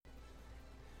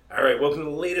All right, welcome to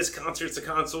the latest Concerts of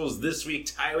Consoles. This week,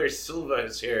 Tyler Silva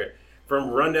is here from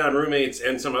Rundown Roommates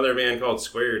and some other band called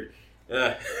Squared.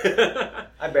 I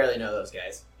barely know those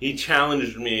guys. He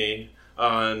challenged me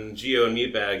on Geo and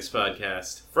Meatbags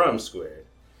podcast from Squared.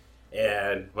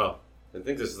 And, well, I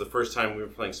think this is the first time we were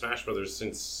playing Smash Brothers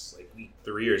since, like, week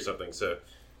 3 or something, so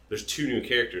there's 2 new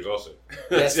characters also.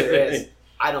 Yes, there is.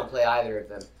 I don't play either of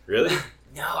them. Really?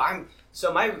 No,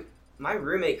 So my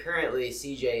roommate currently,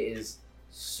 CJ, is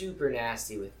super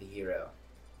nasty with the hero.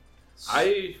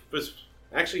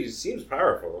 Actually, he seems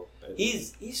powerful.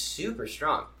 He's super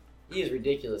strong. He is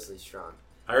ridiculously strong.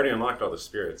 I already unlocked all the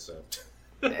spirits, so.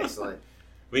 Excellent.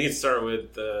 We can start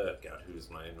with, God, who's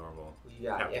my normal? Who you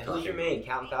got? Captain Yeah, who's your Falcon. main?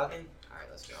 Captain Falcon? Alright,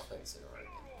 let's go. I'll play Incineroar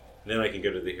again. Then I can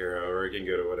go to the hero, or I can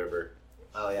go to whatever.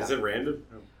 Oh, yeah. Is it random?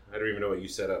 I don't even know what you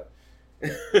set up.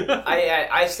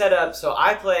 I set up, so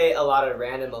I play a lot of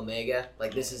random Omega.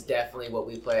 Like, this is definitely what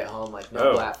we play at home, like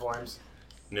no platforms.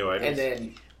 No items. And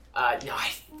then,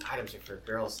 items are for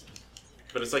girls.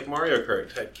 But it's like Mario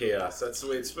Kart type chaos. That's the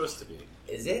way it's supposed to be.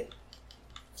 Is it?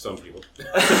 Some people.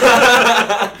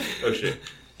 Oh, shit.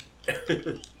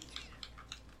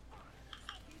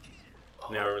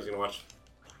 Now everyone's going to watch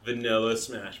Vanilla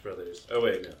Smash Brothers. Oh,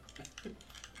 wait, no.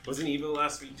 Wasn't Evo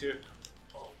last week, too?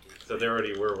 So they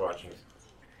already were watching.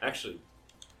 Actually,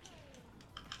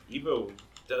 Evo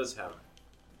does have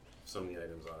so many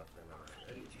items on it, if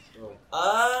I remember.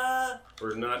 Well,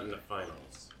 we're not in the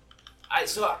finals.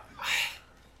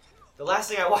 The last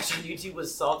thing I watched on YouTube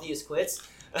was Saltiest Quits.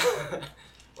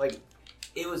 Like,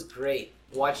 it was great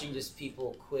watching just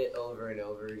people quit over and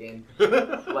over again.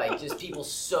 Like, just people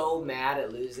so mad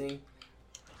at losing.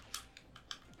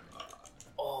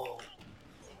 Oh.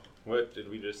 What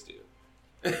did we just do?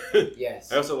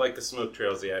 Yes. I also like the smoke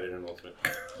trails they added in Ultimate.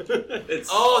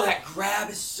 That grab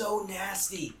is so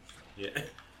nasty. Yeah.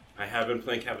 I have been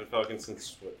playing Captain Falcon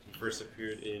since he first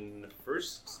appeared in the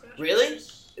first Smash Really?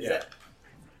 Brothers. Is that...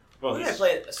 Well, What did I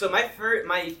play? So my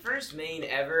first main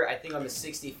ever, I think on the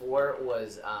 64,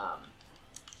 was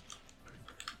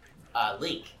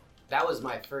Link. That was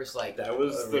my first, like, that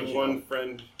was original. the one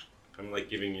friend. I'm like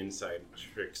giving inside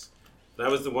tricks. That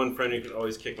was the one friend who could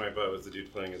always kick my butt. Was the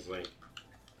dude playing as Link.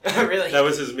 Really? That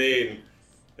was his main,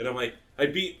 and I'm like, I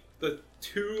beat the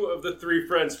 2 of the 3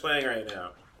 friends playing right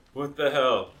now. What the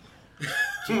hell?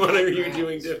 What are you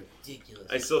doing different? Ridiculous.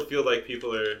 I still feel like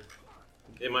people are.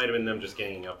 It might have been them just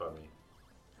ganging up on me.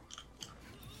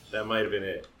 That might have been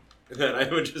it. That I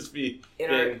would just be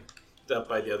getting up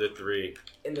by the other 3.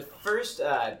 In the first,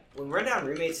 when Rundown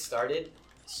Roommates started,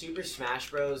 Super Smash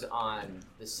Bros. On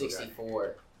the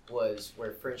 64 was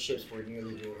where friendships were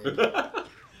nearly ruined.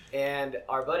 And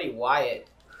our buddy Wyatt,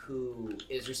 who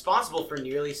is responsible for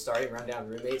nearly starting Rundown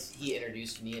Roommates, he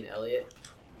introduced me and Elliot.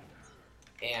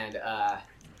 And, Oh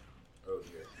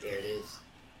dear. there it is.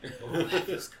 Oh, that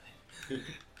feels good.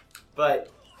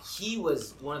 But he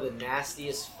was one of the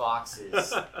nastiest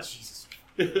foxes. Jesus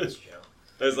Christ, Joe.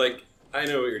 I was like, I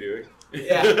know what you're doing.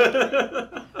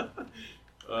 Yeah.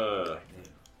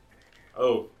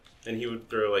 Oh, and he would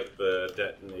throw like the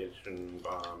detonation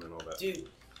bomb and all that. Dude,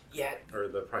 yeah. Or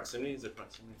the proximity? Is it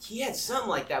proximity? He had something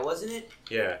like that, wasn't it?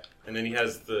 Yeah, and then he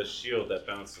has the shield that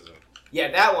bounces him. Yeah,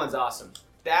 that one's awesome.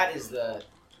 That is the...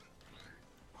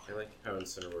 I like how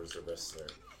Incineroar is the best there.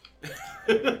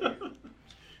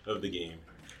 Of the game.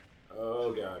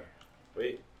 Oh god.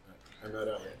 Wait, I'm not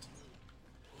out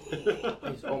yet. I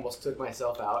just almost took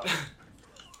myself out.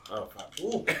 Oh, fuck.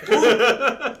 Ooh.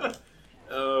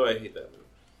 Oh, I hate that move.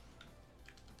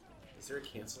 Is there a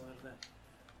cancel out of that?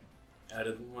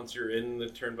 Added once you're in the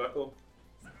turnbuckle?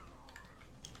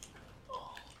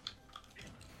 Oh,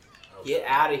 Get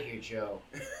out of here, Joe.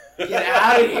 Get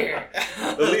out of here.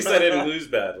 At least I didn't lose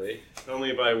badly.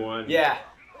 Only by 1. Yeah.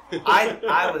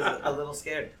 I was a little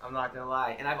scared. I'm not going to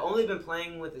lie. And I've only been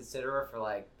playing with Incineroar for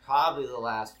like probably the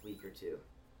last week or 2.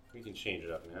 We can change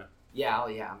it up now. Yeah, I'm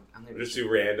going to Just do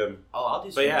random. Oh, I'll do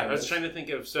But some yeah, I randoms. was trying to think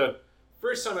of, so,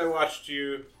 first time I watched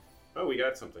you, we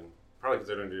got something. Probably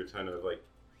because I don't do a ton of, like,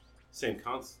 same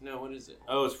cons. No, what is it?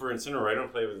 Oh, it's for Incineroar. I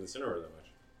don't play with Incineroar that much.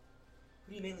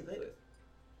 Who do you mainly play with?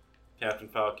 Captain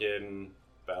Falcon,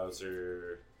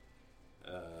 Bowser,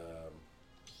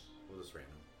 what was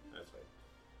random? That's right.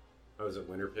 Oh, is it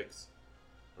winner picks?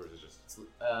 Or is it just...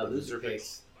 Loser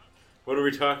picks. What are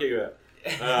we talking about?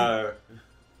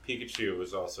 Pikachu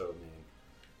was also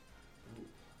main.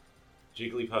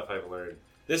 Jigglypuff I've learned.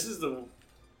 This is the...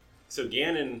 So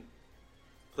Ganon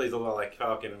plays a lot like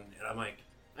Falcon, and I'm like,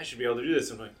 I should be able to do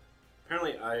this. I'm like,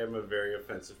 apparently I am a very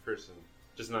offensive person,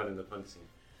 just not in the pun scene.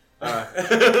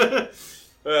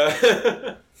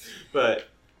 But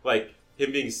like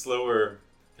him being slower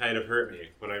kind of hurt me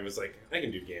when I was like, I can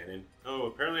do Ganon. Oh,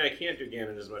 apparently I can't do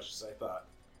Ganon as much as I thought.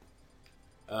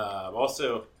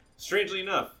 Also, strangely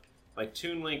enough, like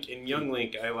Toon Link and Young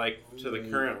Link, I like to the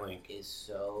current Link. Is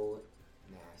so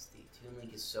nasty. Toon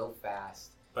Link is so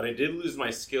fast. But I did lose my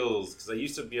skills because I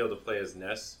used to be able to play as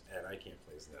Ness, and I can't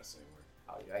play as Ness anymore.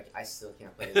 Oh, I still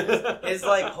can't play this. It's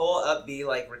like whole up B,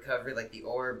 like recovery, like the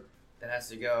orb that has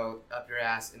to go up your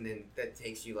ass, and then that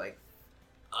takes you like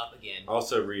up again.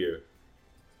 Also Ryu.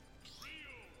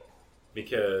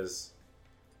 Because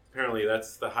apparently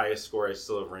that's the highest score I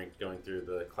still have ranked going through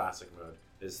the classic mode,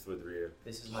 is with Ryu.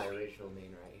 This is my original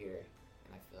main right here,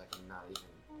 and I feel like I'm not even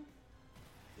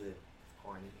good with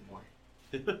Corrin anymore.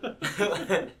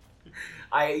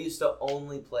 I used to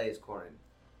only play as Corrin.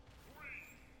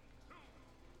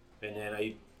 And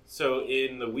then so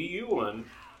in the Wii U one,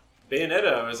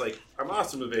 Bayonetta, I was like, I'm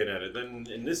awesome with Bayonetta. Then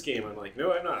in this game, I'm like,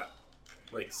 no, I'm not.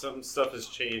 Like, some stuff has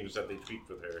changed that they tweaked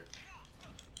with her.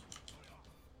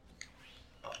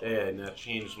 And that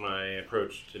changed my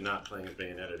approach to not playing as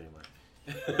Bayonetta anymore.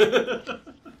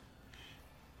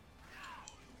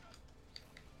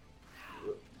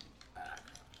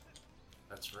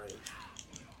 That's right.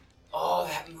 Oh,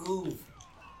 that move.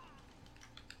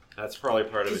 That's probably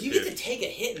part of it, Because you too. get to take a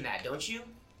hit in that, don't you?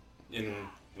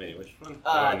 Wait, which one?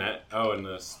 In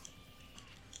this.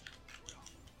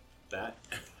 That?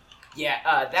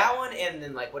 Yeah, that one, and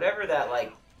then, like, whatever that,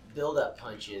 like, build-up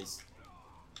punch is.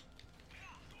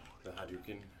 The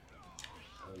Hadouken.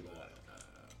 And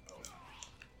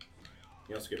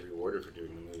you also get rewarded for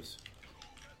doing the moves.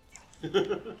 If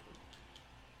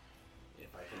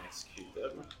I can execute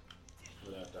them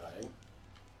without dying.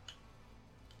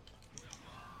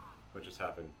 What just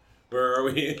happened? Where are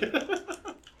we?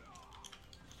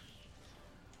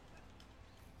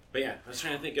 But yeah, I was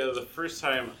trying to think of the first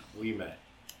time we met.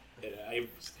 I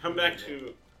come back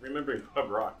to remembering Pub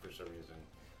Rock for some reason.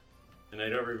 And I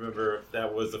don't remember if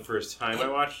that was the first time I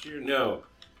watched you. No.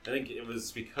 I think it was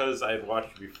because I had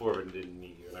watched you before but didn't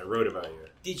meet you, and I wrote about you.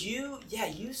 Did you? Yeah,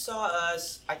 you saw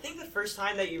us. I think the first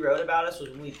time that you wrote about us was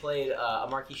when we played a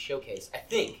Marquee Showcase. I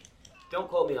think. Don't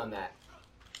quote me on that.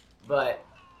 But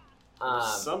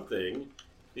something,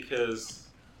 because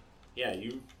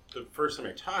the first time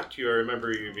I talked to you, I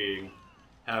remember you being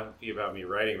happy about me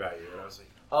writing about you, and I was like,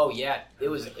 oh yeah, it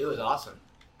was awesome.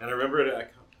 And I remember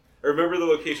the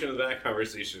location of that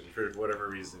conversation for whatever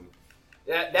reason.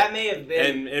 That may have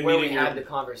been and where we had the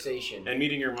conversation. And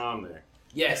meeting your mom there.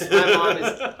 Yes,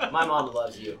 my mom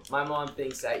loves you. My mom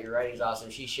thinks that your writing's awesome.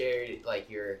 She shared like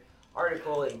your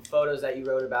article and photos that you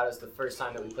wrote about us the first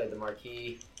time that we played the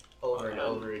Marquee over and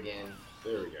over again.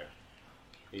 There we go.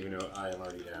 Even though I am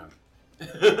already down.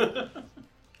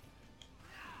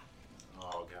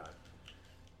 Oh god.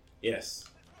 Yes.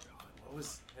 I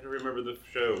don't remember the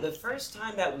show. The first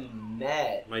time that we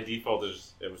met, my default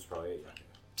is it was probably a Yucca.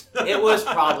 It was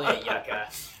probably a Yucca.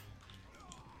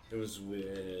 It was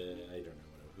with I don't know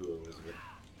who it was with.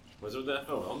 Was it with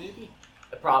FOL maybe?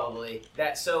 Probably.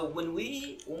 So when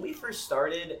we first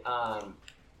started,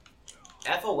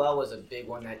 FOL was a big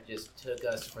one that just took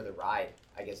us for the ride,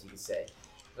 I guess you could say.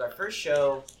 Our first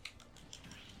show,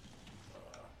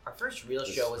 our first real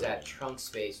show was at Trunk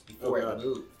Space before it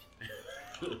moved.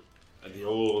 At the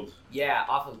old... Yeah,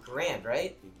 off of Grand,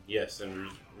 right? Yes,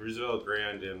 and Roosevelt,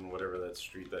 Grand, and whatever that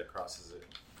street that crosses it.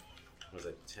 Was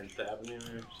it 10th Avenue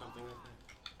or something like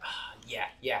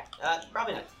that? Yeah.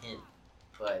 Probably not 10th,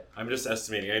 but... I'm just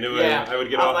estimating. I know yeah. I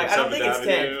would get off like, at 7th I don't think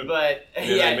Avenue, it's 10th, but... and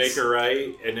then yeah, I'd make a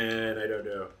right, and then I don't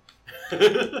know.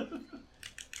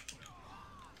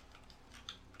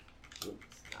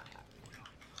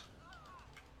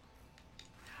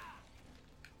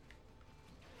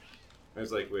 I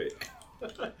was like, wait.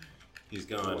 He's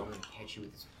gone. I'm going to catch you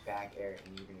with this back air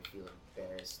and you're going to feel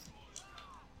embarrassed.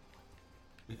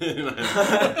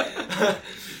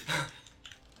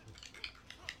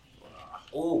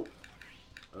 Oh.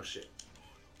 Oh, shit.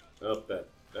 Oh,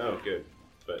 good.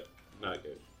 But not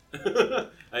good.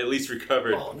 I at least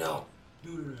recovered. Oh, no.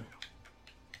 I'm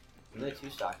really too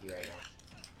stocky right now.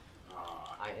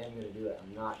 I am going to do it.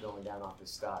 I'm not going down off the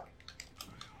stock.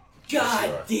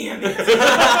 God damn it!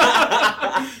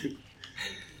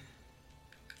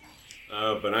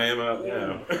 But I am up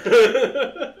now.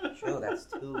 Joe, that's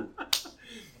 2.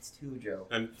 That's 2, Joe.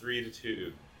 I'm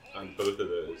 3-2 on both of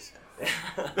those.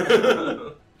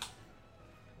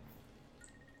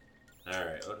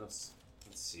 Alright, what else?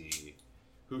 Let's see.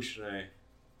 Who should I...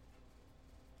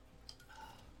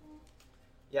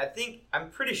 Yeah, I'm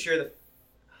pretty sure I'm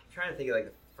trying to think of like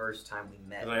the first time we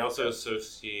met. And I also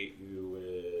associate you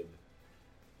with...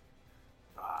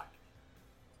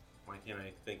 Why can't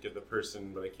I think of the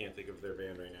person, but I can't think of their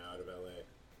band right now out of LA.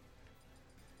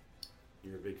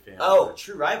 You're a big fan. Oh,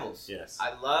 True Rivals. Yes.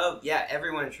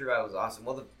 Everyone in True Rivals is awesome.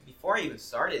 Well, before I even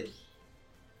started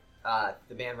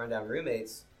the band Rundown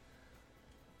Roommates,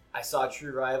 I saw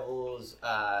True Rivals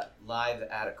live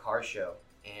at a car show,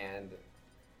 and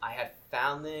I had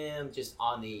found them just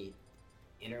on the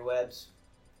interwebs,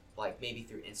 like maybe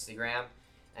through Instagram.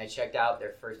 And I checked out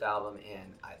their first album,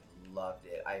 and I loved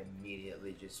it. I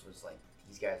immediately just was like,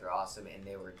 these guys are awesome, and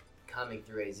they were coming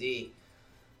through AZ.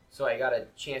 So I got a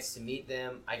chance to meet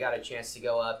them. I got a chance to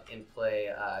go up and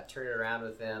play Turn It Around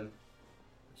with them,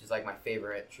 which is like my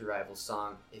favorite True Rivals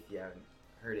song. If you haven't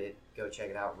heard it, go check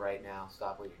it out right now.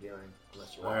 Stop what you're doing,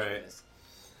 unless you're watching this.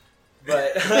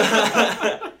 But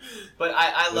but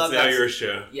I love that. That's now your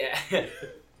show. Yeah.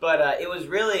 But it was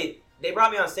really, they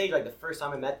brought me on stage like the first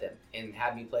time I met them and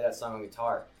had me play that song on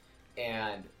guitar.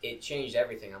 And it changed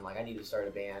everything. I'm like, I need to start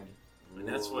a band And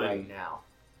that's right when now.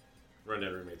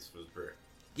 Rundown Roommates was birthed.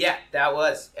 Yeah, that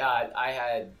was. I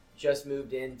had just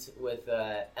moved in with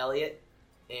Elliot,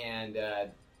 and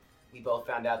we both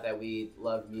found out that we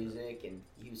loved music, and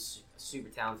he was a super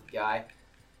talented guy,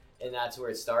 and that's where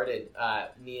it started.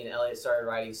 Me and Elliot started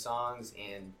writing songs,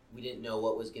 and we didn't know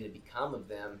what was going to become of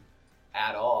them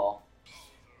at all.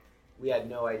 We had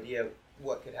no idea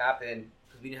what could happen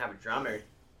because we didn't have a drummer,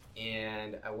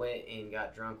 and I went and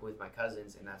got drunk with my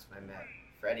cousins, and that's when I met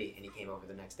Freddie, and he came over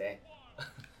the next day.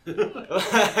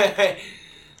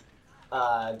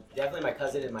 Definitely my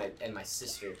cousin and my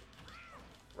sister,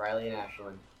 Riley and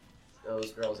Ashlyn.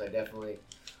 Those girls,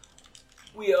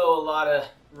 we owe a lot of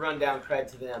rundown cred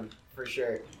to them for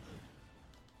sure.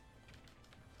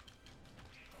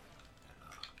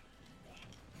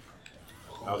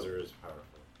 Bowser is powerful.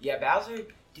 Yeah, Bowser,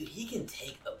 dude, he can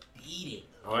take a beating.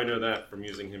 Oh, I know that from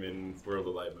using him in World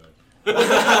of Light mode.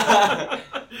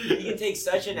 He can take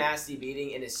such a nasty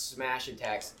beating, and his smash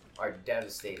attacks are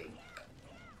devastating.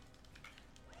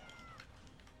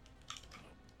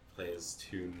 Plays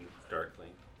Toon Dark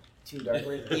Link. Toon Dark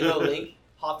Link, Evo Link,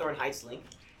 Hawthorne Heights Link.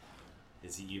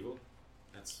 Is he evil?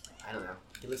 That's. I don't know.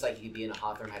 He looks like he could be in a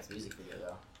Hawthorne Heights music video,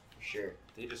 though, for sure.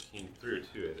 They just came through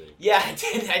too, I think. Yeah,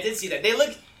 I did see that. They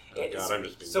look. Oh God, I'm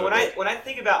just being so when I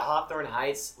think about Hawthorne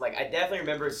Heights, like I definitely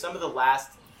remember some of the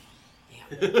last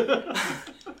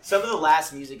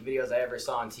music videos I ever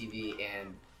saw on TV,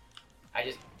 and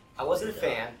I wasn't a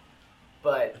fan,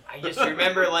 but I just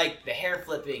remember like the hair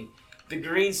flipping, the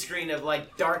green screen of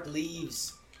like dark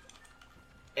leaves,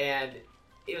 and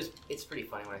it's pretty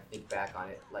funny when I think back on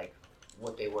it, like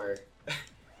what they were.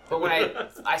 But when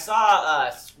I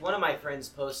saw one of my friends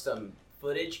post some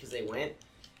footage because they went,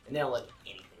 and they don't look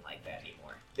anything like that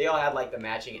anymore. They all had like the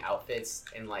matching outfits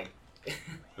and like.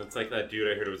 That's like that dude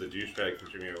I heard was a douchebag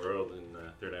from Jimmy World in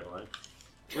Third Eye Blind.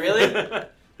 Really?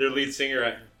 Their lead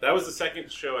singer. That was the second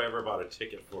show I ever bought a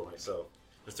ticket for myself.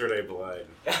 Was Third Eye Blind.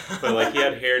 But like he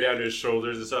had hair down to his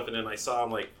shoulders and stuff, and then I saw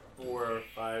him like 4 or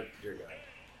 5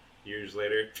 years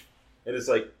later, and it's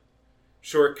like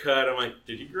short cut. I'm like,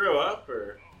 did he grow up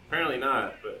or? Apparently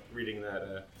not. But reading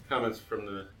that comments from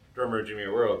the drummer of Jimmy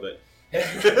World, but.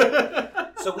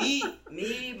 So me,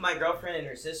 my girlfriend, and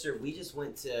her sister, we just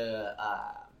went to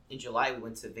in July. We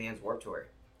went to Vans Warped Tour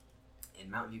in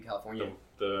Mountain View, California.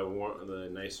 The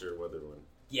nicer weather one.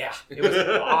 Yeah, it was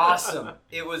awesome.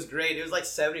 It was great. It was like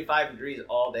 75 degrees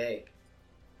all day.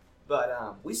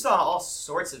 But we saw all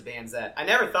sorts of bands that I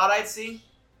never thought I'd see.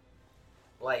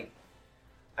 Like,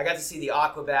 I got to see the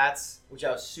Aquabats, which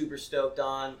I was super stoked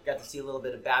on. Got to see a little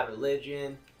bit of Bad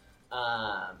Religion.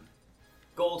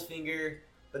 Goldfinger,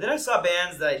 but then I saw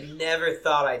bands that I never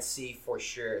thought I'd see for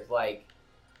sure, like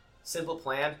Simple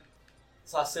Plan.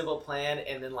 Saw Simple Plan,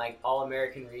 and then like All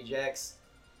American Rejects.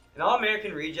 And All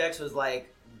American Rejects was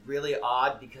like really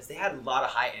odd because they had a lot of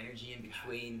high energy in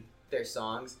between their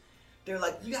songs. They're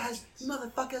like, you guys, you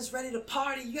motherfuckers ready to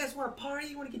party? You guys want to party?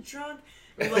 You want to get drunk?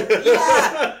 And we're like,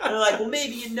 yeah! And they're like, well,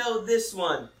 maybe you know this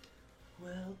one.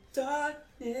 Well,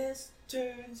 darkness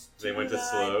turns to They went to light.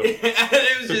 slow.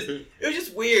 it was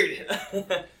just weird.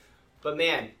 But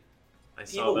man, I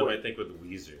saw them, I think, with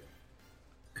Weezer.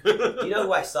 you know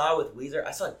who I saw with Weezer?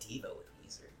 I saw Devo with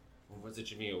Weezer. Or was it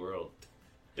Jimmy World?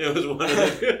 It was one of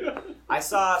the I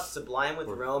saw Sublime with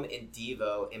Rome and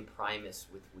Devo and Primus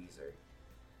with Weezer.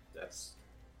 That's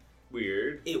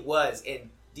weird. It was, and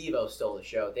Devo stole the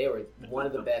show. They were one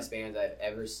of the best bands I've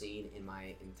ever seen in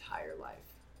my entire life.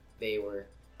 They were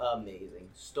amazing.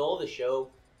 Stole the show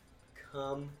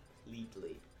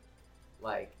completely.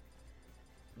 Like,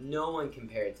 no one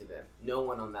compared to them. No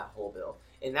one on that whole bill.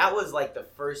 And that was like the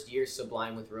first year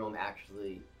Sublime with Rome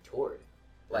actually toured.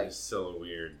 Like, It's so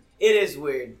weird. it is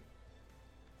weird.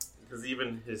 Because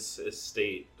even his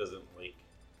estate doesn't like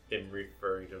him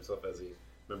referring to himself as a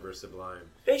member of Sublime.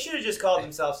 They should have just called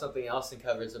themselves something else and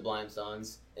covered Sublime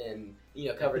songs, and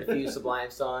covered a few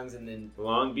Sublime songs, and then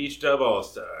Long Beach Dub All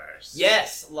Stars.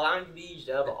 yes, Long Beach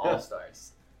Dub All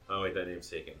Stars. Oh wait, that name's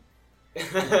taken.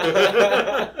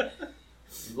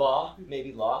 Law,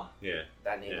 maybe Law. Yeah.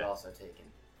 That name is Yeah. also taken.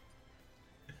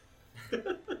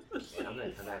 Man, I'm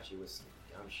gonna come at you with some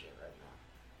dumb shit right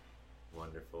now.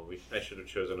 Wonderful. I should have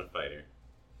chosen a fighter.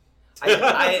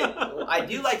 I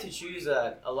do like to choose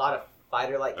a lot of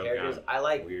fighter-like Oh, characters. God. I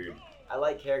like Weird.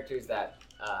 characters that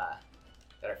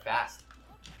are fast.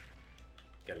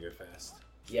 Gotta go fast.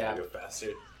 Yeah. Gotta go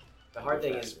faster. The hard Go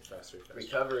thing faster, is faster.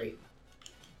 recovery.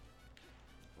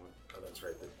 Oh, that's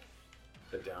right.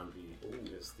 The down B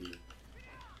is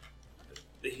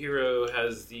the hero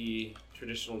has the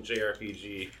traditional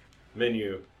JRPG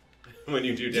menu when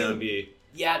you do down B.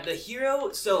 Yeah, the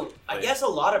hero. So I Right. guess a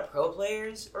lot of pro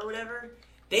players or whatever,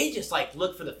 they just like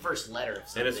look for the first letter of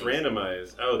something. And it's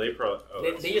randomized. Oh,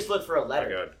 They just look for a Oh letter,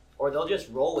 my god. or they'll just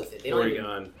roll with it. They don't even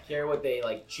Oregon. care what they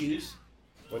like choose.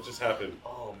 What just happened?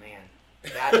 Oh man,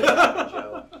 that just happened,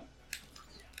 Joe.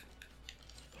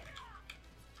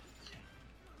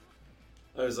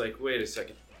 I was like, wait a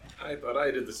second. I thought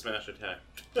I did the smash attack.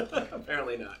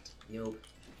 Apparently not. Nope.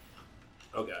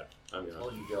 Oh god. I'm I gone.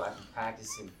 told you, Joe. I've been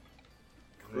practicing.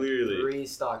 Clearly.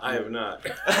 Restock. I have not.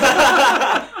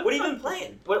 What have you been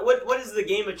playing? What is the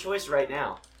game of choice right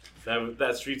now?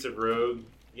 That Streets of Rogue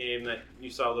game that you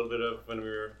saw a little bit of when we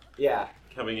were Yeah.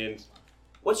 coming in.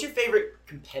 What's your favorite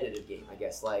competitive game? I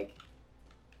guess like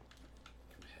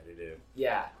Competitive.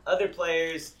 yeah, other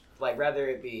players like rather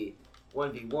it be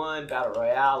 1v1 battle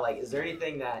royale. Like, is there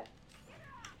anything that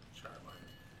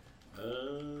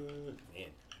Man.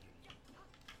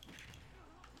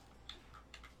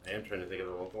 I am trying to think of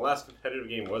the last competitive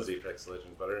game was Apex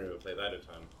Legends, but I don't even play that a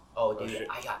ton. Oh, Oh, dude, shit.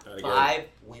 I got Not again. 5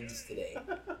 wins today.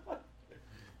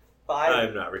 5.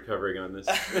 I'm not recovering on this.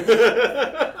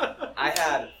 I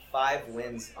had 5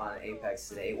 wins on Apex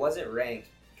today. It wasn't ranked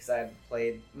because I had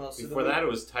played most of the Before week. that, it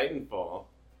was Titanfall,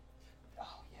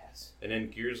 Oh yes. and then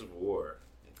Gears of War.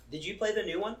 Did you play the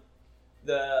new one?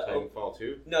 The Titanfall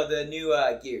 2? no, the new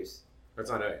Gears. That's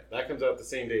not it. That comes out the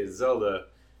same day as Zelda.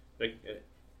 Like,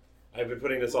 I've been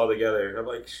putting this all together. I'm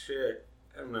like, shit,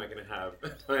 I'm not going to have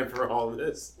time for all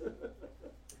this.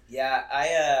 Yeah, I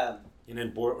And then,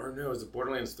 is it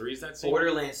Borderlands 3 is that same?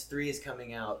 Borderlands 3 is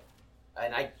coming out,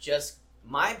 and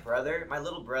my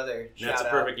little brother. And that's a shout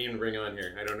out. perfect game to bring on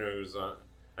here. I don't know who's on.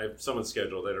 I have someone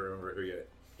scheduled. I don't remember who yet.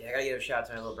 Yeah, I gotta give a shout out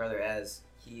to my little brother Ez.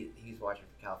 He's watching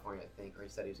from California, I think, or he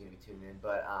said he was gonna be tuned in.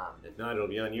 But If not, it'll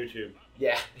be on YouTube.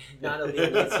 yeah, not only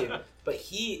on YouTube. But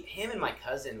him and my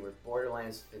cousin were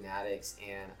Borderlands fanatics,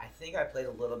 and I think I played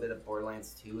a little bit of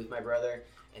Borderlands 2 with my brother,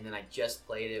 and then I just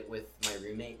played it with my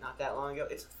roommate not that long ago.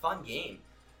 It's a fun game.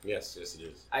 Yes, it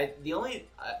is. The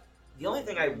only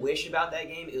thing I wish about that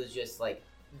game, it was just like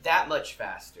that much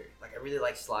faster. Like I really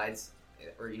like slides,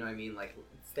 or you know what I mean, like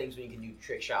things when you can do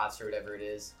trick shots or whatever it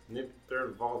is. And they're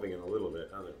evolving it a little bit,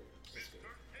 aren't they?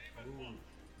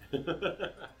 Okay.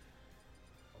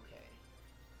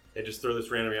 They just throw this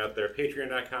randomly out there.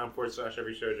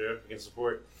 Patreon.com/everyshojo. You can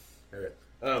support. Okay.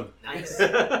 Nice.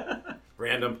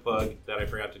 Random plug that I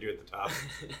forgot to do at the top.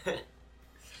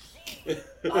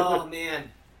 Oh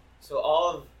man.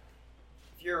 So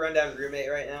if you're a rundown roommate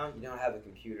right now, you don't have a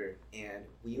computer, and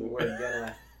we were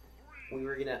gonna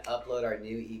upload our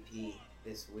new EP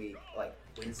this week, like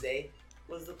Wednesday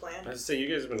was the plan. I was say you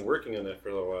guys have been working on that for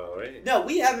a little while, right? No,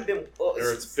 we haven't been. Well,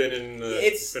 Or it's been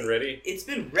ready. It's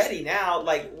been ready now.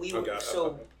 Like Oh,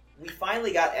 God. we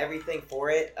finally got everything for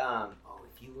it.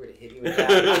 If you were to hit me with that,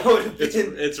 I would have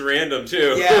been. It's random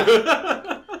too.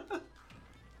 Yeah.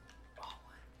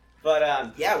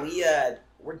 But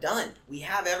we're done. We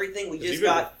have everything. We just You've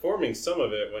been got. performing some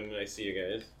of it when I see you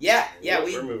guys. Yeah,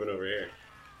 We're moving over here.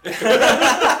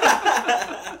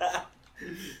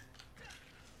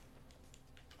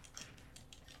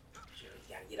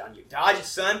 You gotta get on your dodges,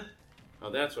 son. Oh,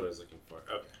 that's what I was looking for.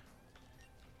 Okay.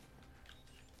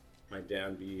 My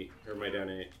down B or my down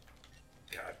A.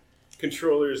 God.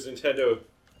 Controllers, Nintendo.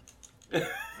 What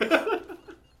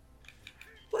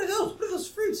are those? What are those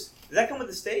fruits? Does that come with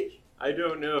the stage? I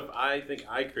don't know if I think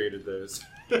I created those.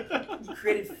 You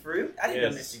created fruit? I didn't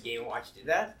know Yes. Mr. Game Watch did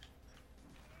that.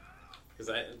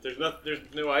 Because there's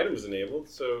no items enabled,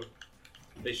 so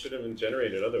they should have been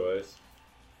generated otherwise.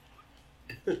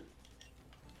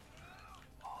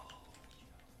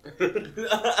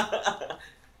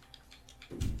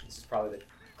 This is probably the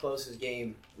closest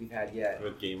game we've had yet.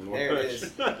 With Game & There it Watch.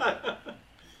 is.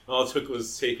 All it took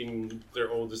was taking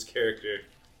their oldest character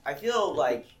I feel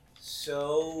like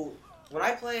so when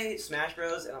I play Smash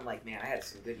Bros. And I'm like, man, I had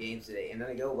some good games today, and then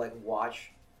I go like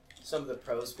watch some of the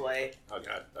pros play. Oh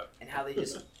god. Oh. And how they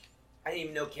just, I didn't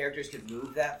even know characters could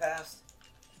move that fast.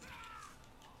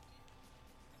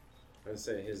 I'd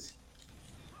say his.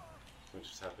 What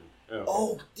just happened?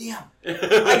 Oh damn!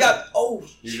 I got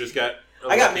You just got.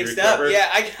 I got mixed up.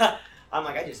 Yeah, I'm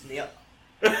like I just nailed.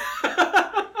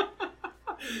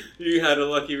 You had a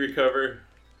lucky recover.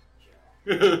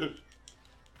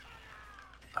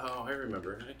 Oh, I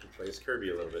remember. I can play as Kirby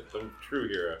a little bit. The true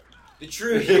hero. The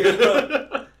true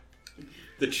hero.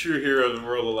 The true hero of the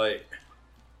World of Light.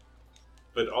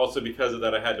 But also because of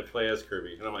that, I had to play as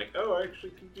Kirby. And I'm like, oh, I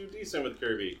actually can do decent with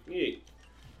Kirby. Neat.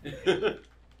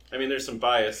 I mean, there's some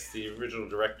bias. The original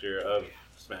director of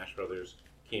Smash Brothers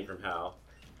came from HAL.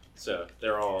 So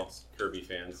they're all Kirby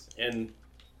fans. And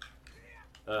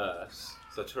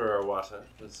Satoru Iwata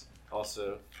was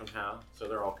also from HAL. So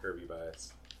they're all Kirby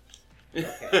biased.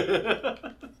 Okay.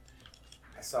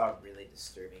 I saw a really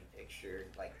disturbing picture,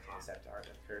 like concept art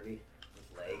of Kirby with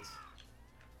legs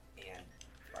and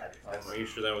platypus. Are you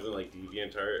sure that wasn't like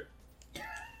DeviantArt?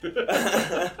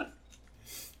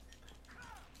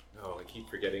 Oh, I keep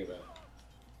forgetting about it.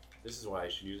 This is why I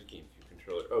should use a GameCube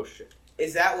controller. Oh shit.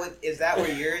 Is that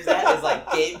where yours at? Is like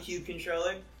GameCube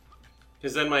controller?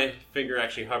 Because then my finger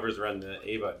actually hovers around the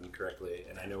A button correctly,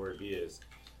 and I know where B is.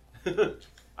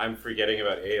 I'm forgetting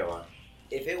about A a lot.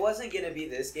 If it wasn't gonna be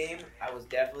this game, I was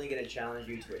definitely gonna challenge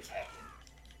you to a Tekken.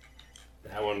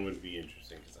 That one would be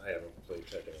interesting because I haven't played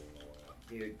Tekken in a while.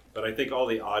 Dude. But I think all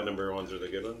the odd number ones are the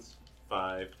good ones.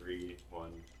 5, 3,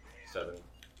 1, 7.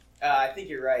 I think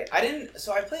you're right.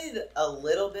 So I played a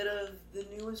little bit of the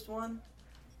newest one.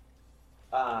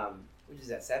 Which is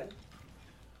that, 7?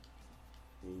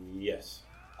 Yes.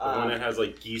 The one that has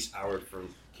like Geese Howard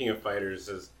from King of Fighters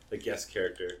as the guest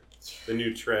character. The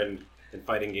new trend in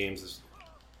fighting games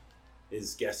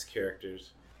is guest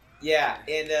characters. Yeah,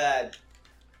 and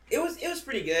it was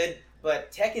pretty good,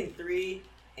 but Tekken 3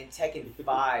 and Tekken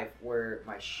 5 were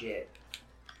my shit.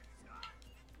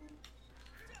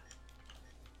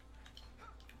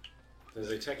 There's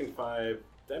a Tekken 5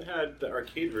 that had the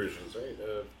arcade versions, right?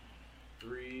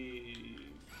 3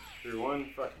 through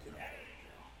 1. Fuck.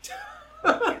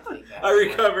 I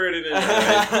recovered it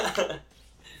in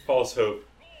false hope.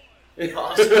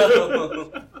 False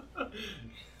hope.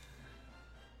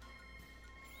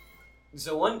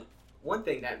 So one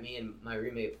thing that me and my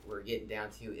roommate were getting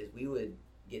down to is we would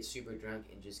get super drunk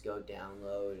and just go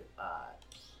download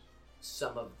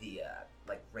some of the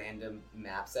like random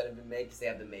maps that have been made because they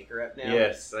have the Maker app now.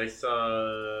 Yes, I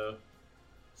saw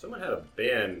someone had a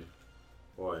band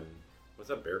one. Was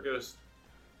that Bear Ghost?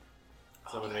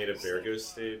 Someone made a Bear Ghost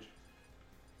stage.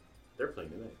 They're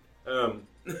playing tonight.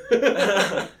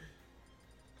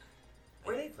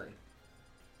 Where are they playing?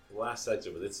 The last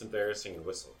section, but it's embarrassing and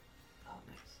whistle. Oh,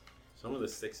 nice. Some of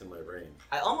this sticks in my brain.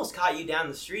 I almost caught you down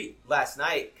the street last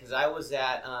night because I was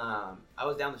down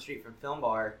the street from Film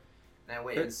Bar, and I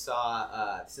went and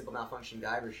saw Simple Malfunction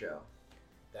Guyver show.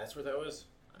 That's where that was?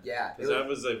 Yeah, because that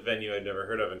was a venue I'd never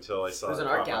heard of until I saw it. It was an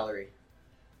art gallery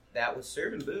that was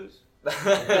serving booze.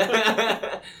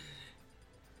 It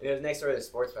was next door to the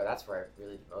sports bar. That's where I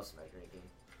really did most of my drinking.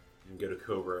 You can go to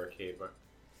Cobra Arcade Bar.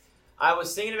 I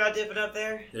was thinking about dipping up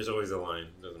there. There's always a line.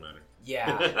 It doesn't matter.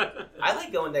 Yeah. I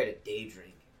like going there to day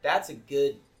drink. That's a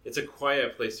good... It's a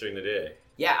quiet place during the day.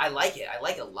 Yeah, I like it. I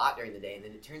like it a lot during the day, and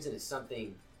then it turns into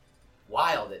something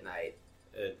wild at night.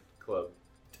 At club.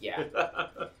 Yeah.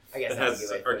 I guess it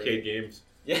has arcade games.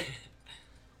 Yeah.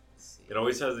 It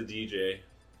always has a DJ.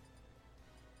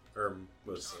 Or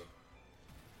mostly.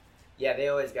 Yeah, they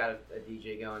always got a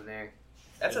DJ going there.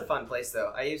 That's a fun place,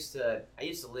 though. I used to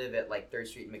live at like 3rd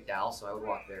Street in McDowell, so I would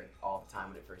walk there all the time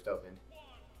when it first opened.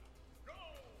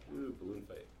 Ooh, balloon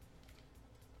fight.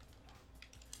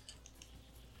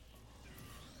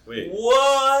 Wait.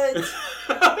 What?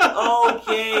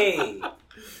 Okay.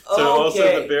 So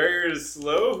also the barrier is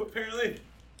slow, apparently?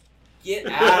 Get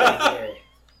out of here.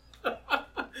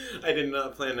 I did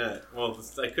not plan that. Well,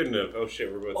 I couldn't have. Oh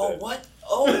shit, we're both Oh, dead. what?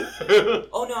 Oh.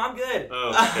 Oh, no, I'm good. Oh,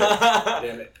 okay.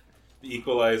 Damn it. The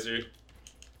equalizer.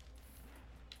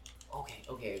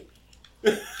 Okay.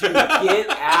 Dude, get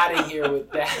out of here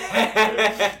with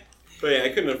that. But yeah, I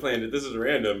couldn't have planned it. This is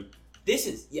random. This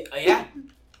is... Yeah.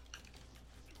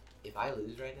 If I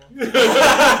lose right now...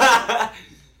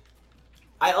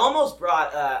 I almost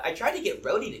brought... I tried to get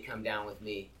Rhodey to come down with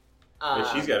me.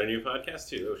 Yeah, she's got a new podcast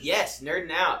too. Oh, shit. Yes,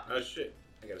 Nerding Out. Oh shit.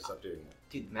 I gotta stop doing that.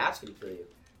 Dude, the map's gonna kill you.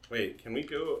 Wait, can we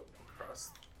go across?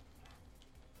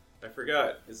 I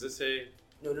forgot. Is this a...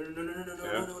 No.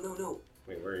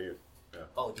 Wait, where are you? Yeah.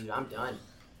 Oh, dude, I'm done.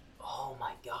 Oh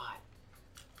my god.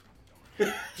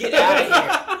 Get out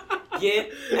of here.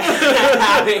 Get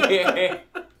out of here.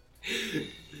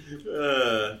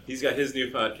 He's got his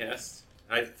new podcast.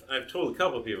 I've told a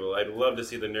couple people I'd love to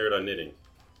see the Nerd on Knitting.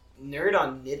 Nerd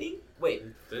on knitting? Wait.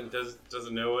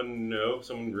 Doesn't no one know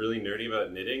someone really nerdy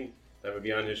about knitting that would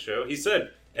be on his show? He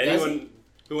said anyone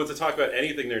who wants to talk about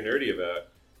anything they're nerdy about.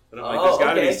 But I'm like, there's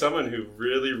got to be someone who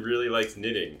really, really likes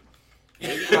knitting.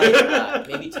 Maybe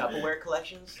maybe Tupperware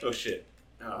collections? Oh, shit.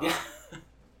 Oh. Yeah.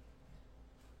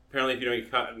 Apparently, if you don't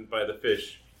get caught by the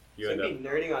fish, you end up...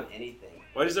 nerding on anything.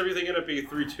 Why does everything end up being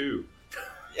 3-2?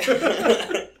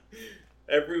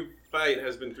 Every fight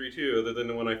has been 3-2 other than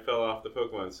the one I fell off the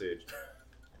Pokemon stage.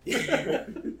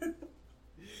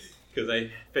 Because I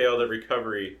failed at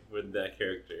recovery with that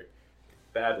character.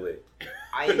 Badly.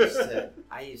 I used to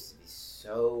be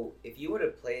so... If you would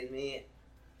have played me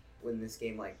when this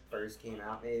game like first came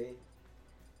out, maybe, it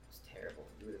was terrible.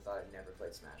 You would have thought I'd never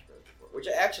played Smash Bros. Before. Which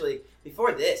actually,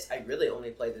 before this, I really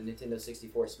only played the Nintendo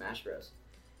 64 Smash Bros.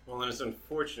 Well, then it's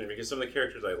unfortunate because some of the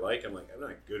characters I like, I'm like, I'm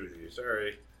not good with you.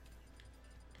 Sorry.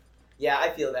 Yeah, I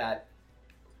feel that.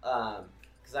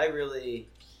 Because I really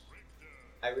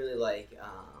like...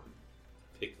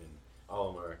 Pikmin. All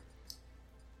of them are.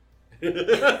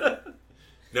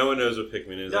 No one knows what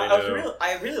Pikmin is. No, I know.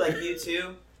 I really like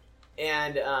Mewtwo,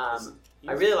 and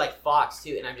I really like Fox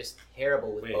too, and I'm just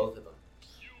terrible with both of them.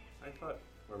 I thought,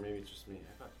 or maybe it's just me,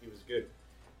 I thought he was good.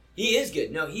 He is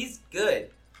good. No, he's good.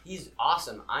 He's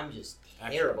awesome. I'm just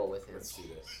terrible with him. Let's see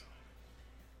this.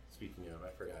 Speaking of,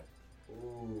 I forgot.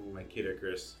 Ooh. My kid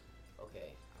Chris.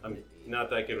 Okay. I'm not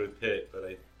that good with Pit,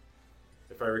 but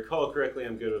if I recall correctly,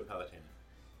 I'm good with Palutena.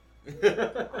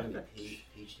 I'm gonna be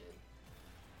Peach then.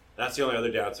 That's the only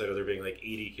other downside of there being like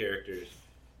 80 characters.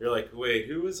 You're like, wait,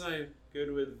 who was I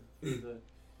good with?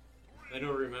 I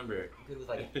don't remember. I'm good with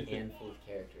like a handful of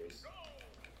characters.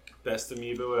 Best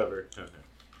amiibo ever. Okay.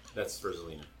 That's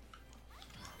Rosalina.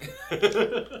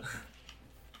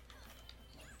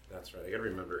 That's right. I gotta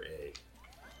remember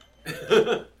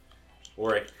A.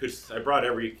 Or I brought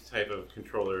every type of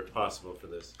controller possible for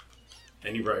this.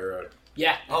 And you brought your own.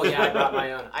 Yeah. Oh yeah, I brought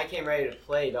my own. I came ready to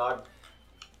play, dog.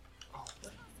 Oh,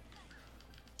 buddy.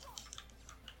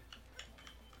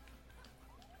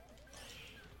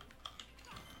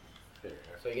 There.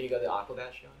 So you're gonna go to the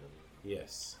Aquabat show?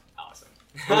 Yes. Awesome.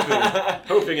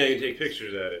 Hoping I can take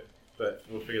pictures at it, but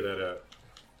we'll figure that out.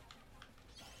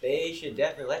 They should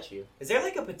definitely let you. Is there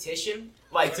like a petition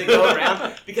like to go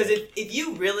around? Because if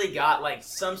you really got like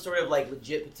some sort of like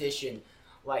legit petition,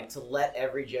 like to let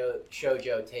every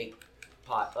shoujo take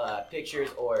pictures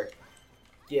or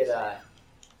get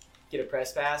a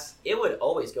press pass, it would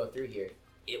always go through here.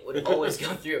 It would always go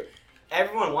through.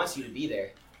 Everyone wants you to be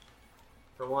there,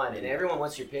 for one, and everyone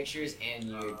wants your pictures and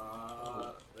you.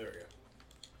 There we go.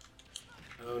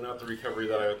 Oh, not the recovery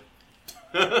that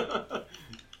I.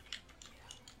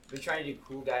 Been trying to do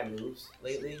cool guy moves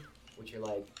lately, which are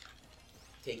like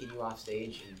taking you off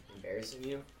stage and embarrassing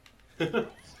you.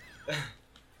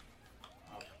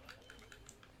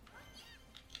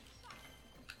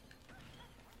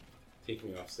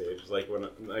 Taking me off stage, like when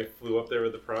I flew up there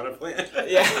with the piranha plant.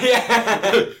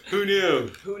 Yeah. Who knew?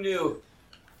 Who knew?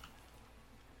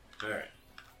 All right.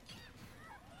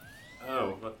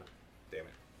 Oh, what the? Damn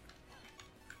it.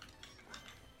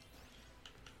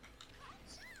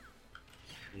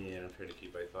 Yeah, I'm trying to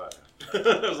keep my thought.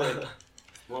 I was like,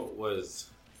 what was...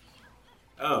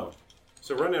 Oh,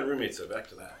 so Rundown Roommates, so back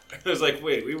to that. I was like,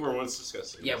 wait, we were once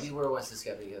discussing Yeah, this. we were once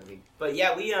discussing it. But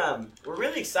yeah, we're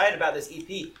really excited about this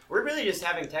EP. We're really just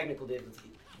having technical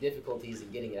difficulties in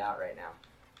getting it out right now.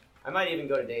 I might even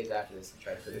go to Dave's after this and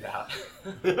try to put it out.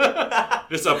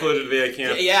 Just upload it to the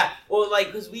Camp. Yeah, well,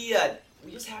 like, because we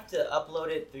just have to upload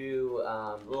it through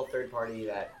a little third party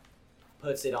that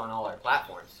puts it on all our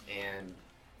platforms, and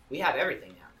we have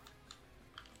everything now.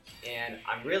 And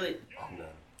I'm really... No.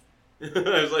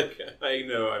 I was like, I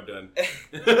know I'm done.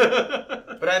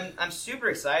 But I'm super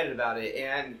excited about it,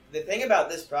 and the thing about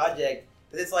this project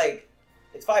is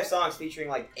it's 5 songs featuring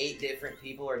like 8 different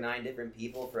people or 9 different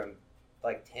people from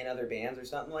like 10 other bands or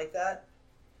something like that.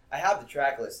 I have the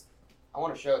track list. I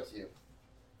want to show it to you.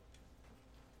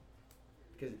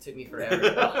 Because it took me forever.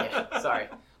 Oh, yeah, sorry.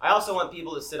 I also want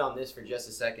people to sit on this for just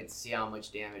a second to see how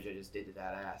much damage I just did to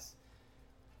that ass.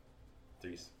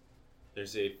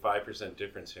 There's a 5%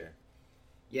 difference here.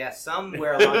 Yeah,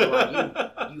 somewhere along the line,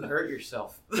 you hurt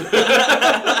yourself.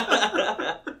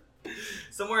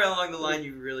 Somewhere along the line,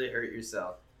 you really hurt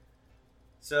yourself.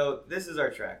 So this is our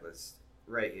track list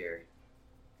right here.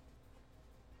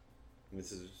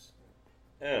 This is...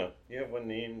 Oh, you have one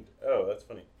named... Oh, that's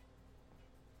funny.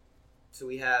 So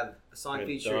we have a song And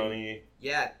featuring. Donnie,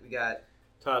 Yeah, we got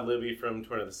Todd Libby from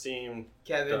Torn of the Seam,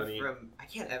 Kevin Donnie. from. I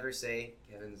can't ever say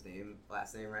Kevin's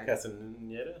last name right.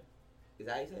 Castaneda. Is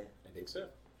that how you say it? I think so.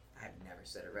 I've never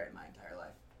said it right in my entire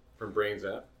life. From Brains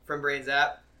Up. From Brains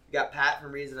App. We got Pat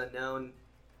from Reason Unknown.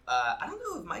 I don't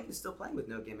know if Mike is still playing with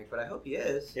No Gimmick, but I hope he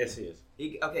is. Yes, he is.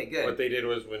 Okay, good. What they did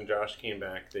was when Josh came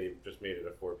back, they just made it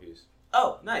a 4-piece.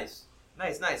 Oh, nice.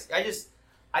 Nice. I They've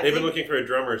think been looking for a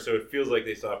drummer, so it feels like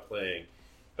they stopped playing.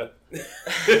 But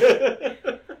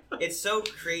it's so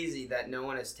crazy that no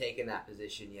one has taken that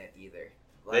position yet either.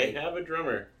 they have a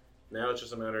drummer. Now it's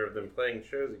just a matter of them playing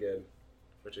shows again,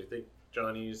 which I think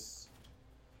Johnny's...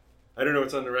 I don't know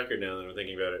what's on the record now that I'm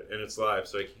thinking about it, and it's live,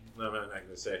 so I'm not going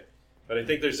to say. But I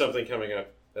think there's something coming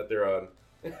up that they're on.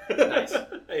 Nice.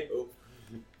 I hope.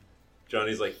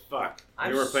 Johnny's like, fuck.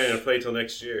 I'm We weren't planning to play till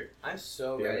next year. I'm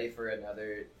so Yeah. ready for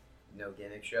another No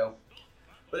Gimmick show.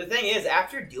 But the thing is,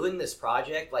 after doing this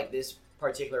project, like this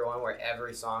particular one where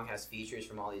every song has features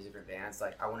from all these different bands,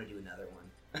 like I want to do another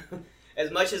one.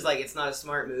 As much as like it's not a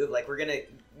smart move, like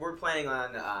we're planning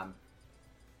on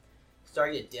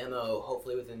starting a demo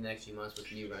hopefully within the next few months with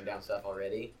new Rundown stuff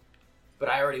already. But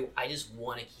I just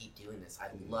want to keep doing this. I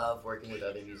love working with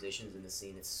other musicians in the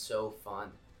scene. It's so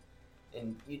fun.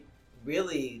 And you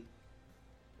really,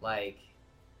 like,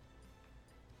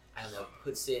 I don't know,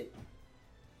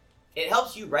 it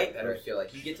helps you write better, I feel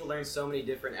like. You get to learn so many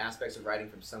different aspects of writing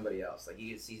from somebody else. Like, you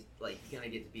get to see, like, you kind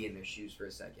of get to be in their shoes for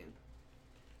a second.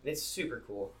 And it's super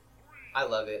cool. I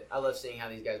love it. I love seeing how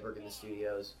these guys work in the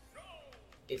studios.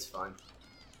 It's fun.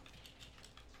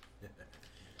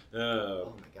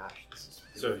 Oh my gosh, this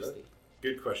is So- really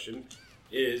Good question.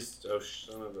 Is... Oh,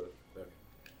 son of a...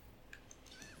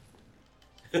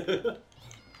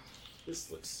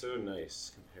 This looks so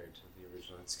nice compared to the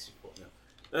original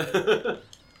N64. No.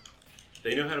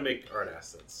 They know how to make art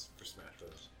assets for Smash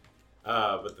Bros.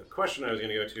 But the question I was going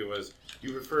to go to was, do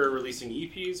you prefer releasing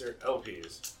EPs or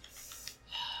LPs?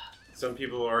 Some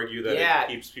people argue that Yeah. it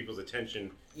keeps people's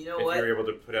attention You know if what? you're able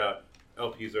to put out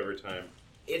LPs over time.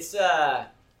 It's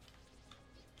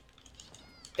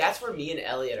that's where me and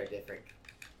Elliot are different.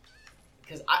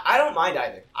 Because I don't mind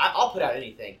either. I'll put out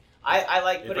anything. I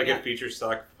like If I putting could out... feature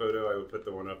stock photo, I would put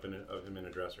the one up of him in a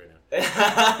dress right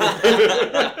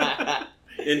now.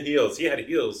 In heels. He had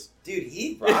heels. Dude,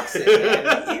 he rocks it,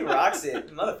 man. He rocks it.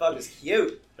 The motherfucker's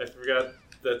cute. I forgot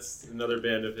that's another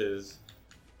band of his.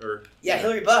 Or Yeah,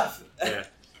 Hillary Buff. Yeah.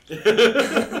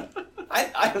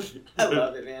 I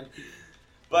love it, man.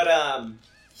 But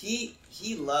he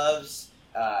loves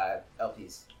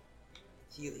LPs.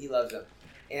 He loves them,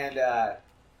 and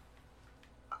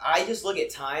I just look at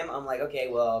time. I'm like, okay,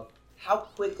 well, how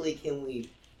quickly can we,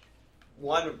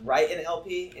 one, write an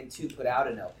LP, and two, put out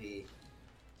an LP,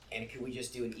 and can we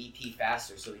just do an EP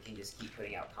faster so we can just keep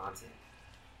putting out content?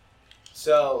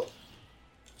 So,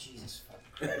 Jesus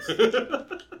fucking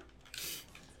Christ.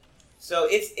 So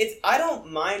it's I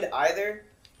don't mind either,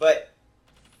 but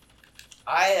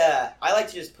I like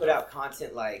to just put out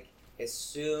content like as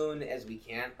soon as we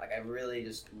can. Like I really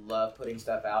just love putting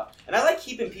stuff out, and I like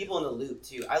keeping people in the loop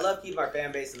too. I love keeping our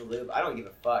fan base in the loop. I don't give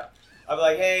a fuck. I'm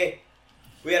like, hey,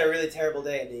 we had a really terrible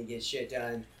day and didn't get shit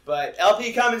done, but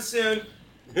LP coming soon.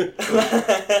 You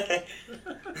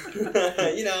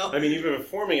know. I mean, you've been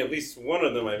performing at least one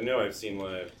of them. I know I've seen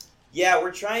live. Yeah,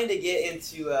 we're trying to get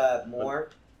into more.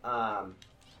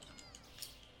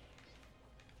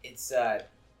 It's I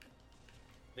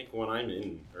think one I'm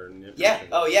in or yeah.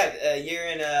 Oh yeah. You're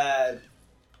in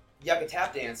Yucca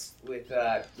Tap Dance with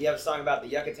you have a song about the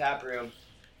Yucca Tap Room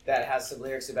that has some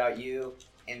lyrics about you,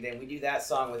 and then we do that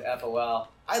song with FOL.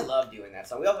 I love doing that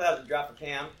song. We also have the Drop of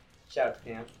Pam. Shout out to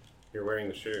Pam. You're wearing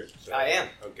the shirt. So. I am.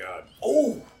 Oh God.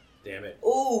 Oh. Damn it.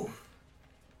 Oh.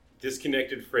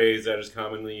 Disconnected phrase that is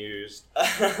commonly used.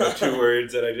 Of two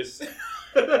words that I just.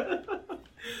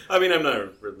 I mean, I'm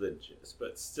not religious,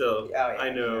 but still, Oh, yeah, I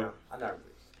know. no, I'm not.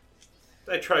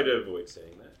 I try to avoid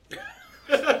saying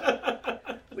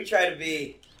that. We try to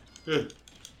be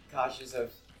cautious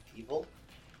of people.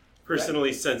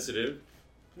 Personally sensitive.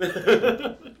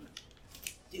 Dude,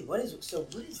 what is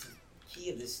the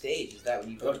key of this stage? Is that when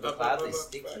you go to the clouds, they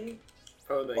stick to you?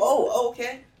 Oh,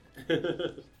 okay.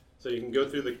 So you can go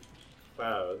through the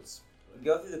clouds.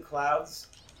 Go through the clouds.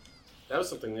 That was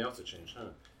something they also changed, huh?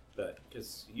 That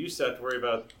because you used to have to worry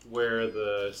about where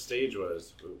the stage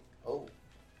was. Ooh. Oh.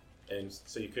 And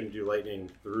so you couldn't do lightning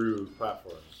through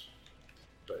platforms.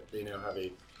 But they now have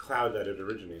a cloud that it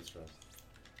originates from.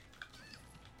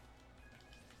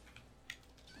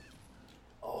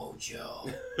 Oh, Joe.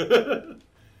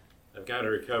 I've got to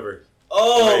recover.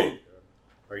 Oh! Wait,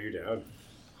 are you down?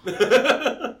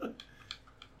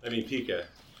 I mean, Pika.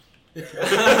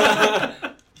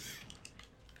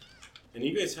 And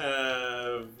you guys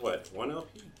have, what, one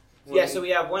LP? Yeah, so we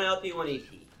have one LP, one EP.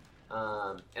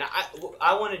 And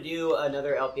I want to do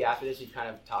another LP after this. We've kind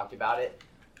of talked about it.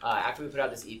 After we put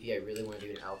out this EP, I really want to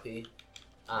do an LP.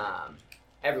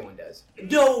 Everyone does.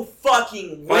 No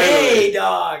fucking way, Finally.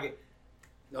 dog!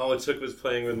 All it took was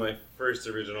playing with my first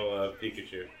original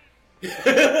Pikachu.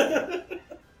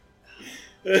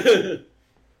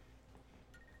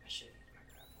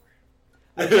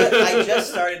 I just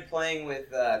started playing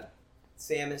with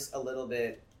Samus a little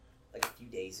bit, like a few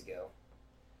days ago.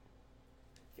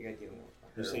 I figured I'd give him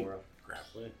You're a saying whirl.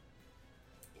 Grappling?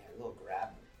 Yeah, a little grab.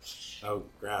 Oh,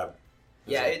 grab.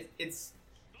 Yeah, That's it's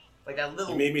like that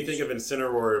little. You made me think of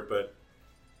Incineroar, but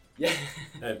Yeah.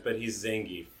 but he's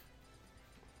Zangief.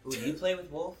 Ooh, do you play with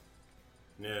Wolf?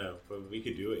 No, but we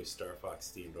could do a Star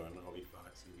Fox themed one. I'll be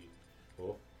Fox, you be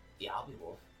Wolf. Yeah, I'll be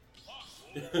Wolf.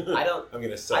 I don't. I'm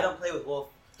gonna suck. I don't play with Wolf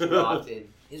too often.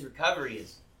 His recovery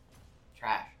is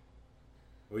trash.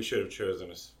 We should have chosen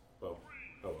us. Well,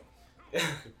 oh well.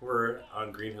 We're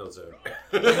on Green Hill Zone.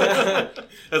 I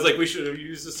was like, we should have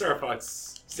used the Star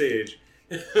Fox stage.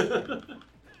 Meta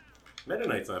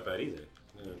Knight's not bad either.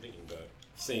 Now I'm thinking about it.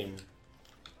 Same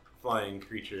flying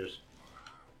creatures.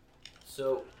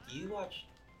 So, do you watch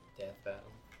Death Battle?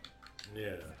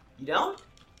 Yeah. You don't?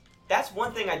 That's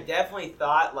one thing I definitely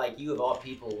thought, like, you of all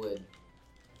people would.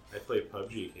 I play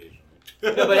PUBG occasionally.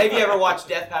 No, but have you ever watched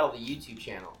Death Battle, the YouTube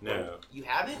channel? No. You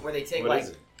haven't? Where they take, What like,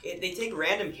 is it? they take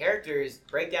random characters,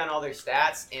 break down all their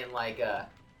stats, and, like, That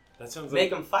sounds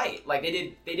make like... them fight. Like, they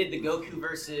did the Goku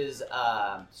versus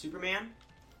Superman.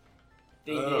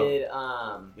 They Oh. did,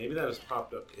 Maybe that has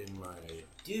popped up in my...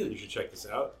 You dude, should check this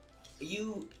out.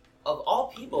 you, of all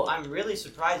people, I'm really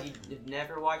surprised you've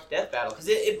never watched Death Battle, because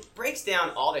it breaks down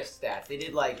all their stats. They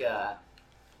did, like,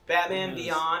 Batman Yes.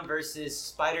 Beyond versus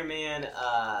Spider-Man,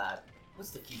 what's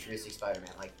the futuristic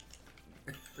Spider-Man, like,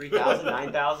 3,000,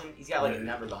 9,000? He's got, like, a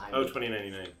number behind Oh, it.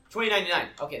 2099. 2099.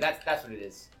 Okay, that's what it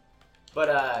is.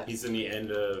 But, He's in the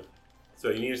end of... So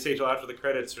you need to stay till after the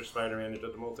credits for Spider-Man Into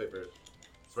the Multiverse.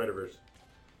 Spider-Verse.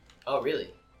 oh,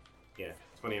 really? Yeah,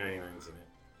 2099's in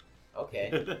Okay.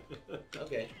 it.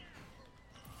 Okay.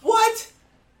 What?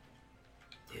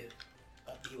 Dude,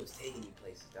 he was taking you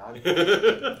places, dog. Get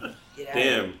out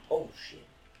Damn. of here. Oh, shit.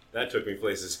 That took me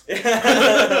places.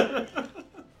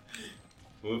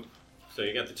 Whoop. So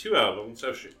you got the 2 albums.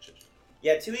 Oh, shit.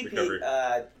 Yeah, 2 EP, Recovery.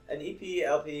 an EP,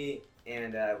 LP,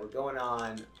 and we're going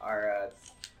on our.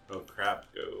 Oh, crap.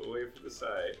 Go away from the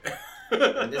side.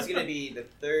 And this is gonna be the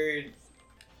 3rd.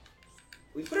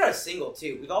 We put out a single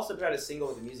too. We've also put out a single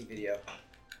with a music video.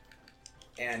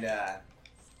 And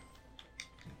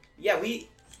yeah,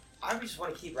 I just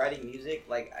want to keep writing music.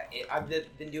 Like I've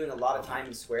been doing a lot of time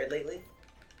in Squared lately.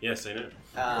 Yes, I know.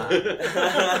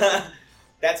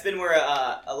 That's been where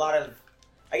a lot of,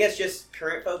 I guess, just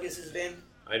current focus has been.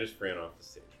 I just ran off the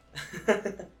stage.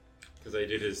 Because I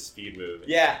did his speed move.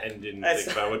 Yeah, And didn't that's-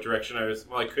 think about what direction I was...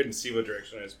 Well, I couldn't see what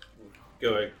direction I was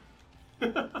going.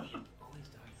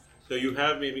 So you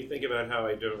have made me think about how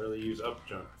I don't really use up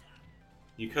jump.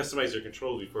 You customize your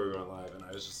controls before we went live, and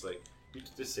I was just like, you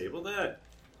disable that?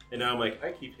 And now I'm like,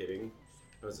 I keep hitting...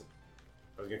 What was it?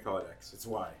 I was going to call it X. It's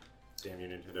Y. Damn you,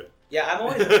 Nintendo. Yeah, I'm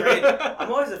always afraid.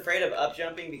 I'm always afraid of up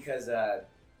jumping because I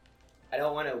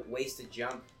don't want to waste a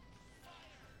jump.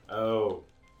 Oh.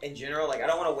 In general, like I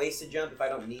don't want to waste a jump if I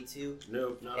don't need to.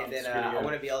 Nope, not And then off the screen I again.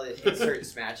 want to be able to hit certain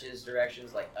smashes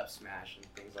directions, like up smash and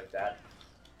things like that.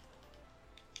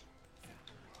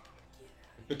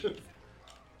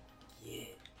 Yeah.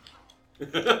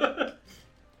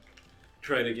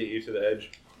 Trying to get you to the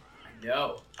edge. I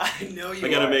know. I know you.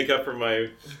 I gotta are. make up for my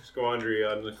squandary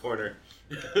on the corner.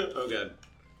 Oh god.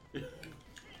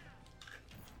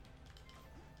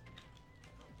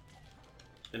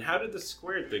 And how did the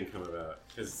squared thing come about?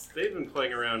 Because they've been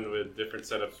playing around with different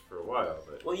setups for a while,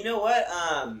 but Well, you know what?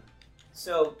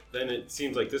 So then it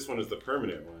seems like this one is the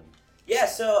permanent one. yeah.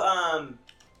 So how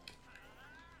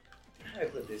do I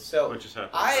put this? So What just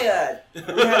happened?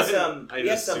 we had some I we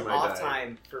had just some assume I off died.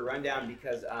 time for rundown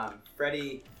because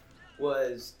Freddie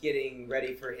was getting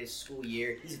ready for his school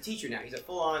year. He's a teacher now. He's a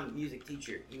full-on music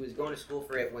teacher. He was going to school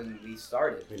for it when we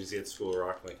started. I just get school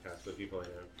rock like half the people I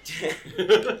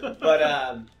know.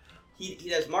 But he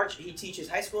does march. He teaches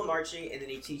high school marching, and then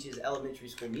he teaches elementary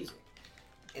school music.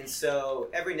 And so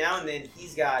every now and then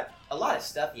he's got a lot of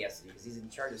stuff he has to do because he's in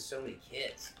charge of so many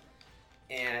kids,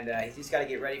 and he's just got to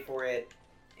get ready for it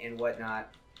and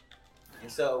whatnot. And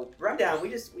so rundown, we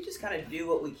just kind of do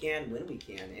what we can when we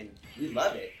can, and we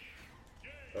love it.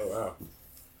 Oh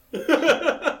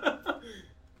wow.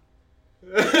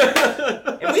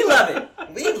 And we love it.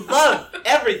 We love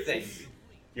everything.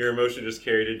 Your emotion just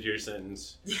carried into your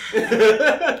sentence.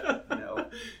 No.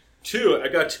 2. I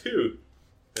got 2.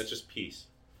 That's just peace.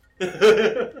 Man.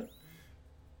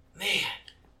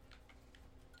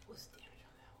 What's the damage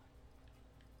on that one?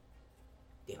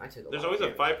 Damn, I took a There's lot always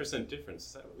of a damage. 5% difference.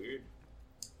 Is that weird?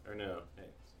 Or no? Hey.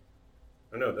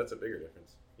 Oh no, that's a bigger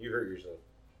difference. You hurt yourself.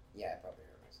 Yeah, I probably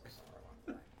hurt myself somewhere along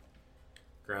the line.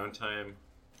 Ground time.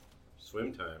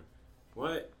 Swim time.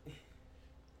 What?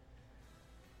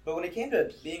 But when it came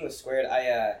to being with Squared,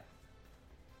 I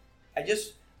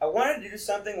wanted to do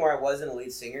something where I wasn't a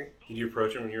lead singer. Did you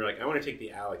approach him and you were like, I want to take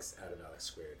the Alex out of Alex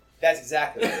Squared? That's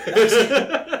exactly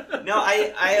it. No,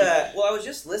 I was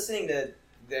just listening to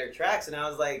their tracks and I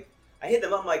was like, I hit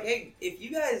them up. I'm like, hey, if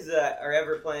you guys are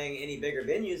ever playing any bigger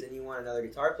venues and you want another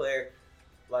guitar player,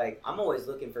 like, I'm always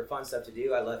looking for fun stuff to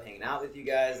do. I love hanging out with you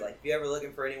guys. Like, if you're ever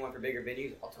looking for anyone for bigger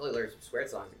venues, I'll totally learn some Squared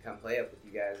songs and come play up with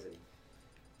you guys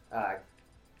and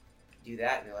do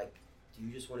that. And they're like, do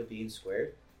you just want to be in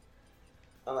Squared?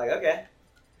 I'm like, okay.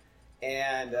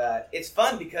 And it's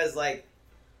fun because, like,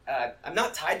 I'm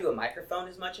not tied to a microphone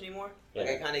as much anymore. Like,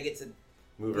 Yeah. I kind of get to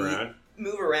Move around?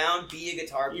 move around, be a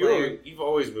guitar player. You've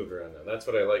always moved around though. That's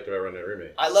what I liked about running a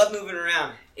roommate. I love moving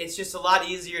around. It's just a lot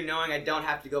easier knowing I don't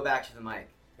have to go back to the mic.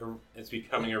 It's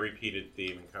becoming a repeated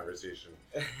theme in conversation.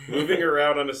 Moving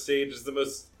around on a stage is the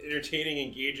most entertaining,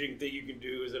 engaging thing you can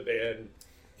do as a band.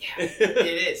 Yeah, it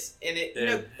is, and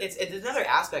Yeah. it's another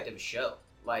aspect of a show.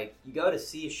 Like, you go to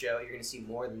see a show, you're going to see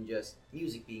more than just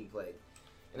music being played,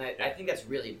 and I think that's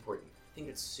really important. I think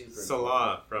it's super important.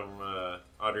 Salah from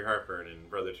Audrey Hepburn and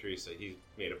Brother Teresa, he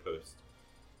made a post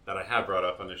that I have brought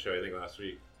up on the show, I think last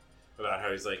week, about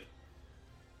how he's like,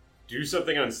 do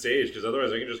something on stage, because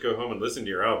otherwise I can just go home and listen to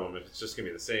your album if it's just going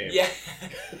to be the same. Yeah,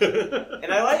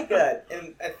 and I like that,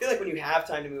 and I feel like when you have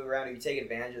time to move around and you take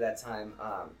advantage of that time,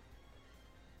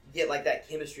 you get like that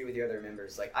chemistry with your other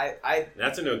members. Like I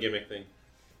That's a no gimmick thing.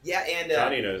 yeah, and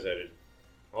Johnny knows how to.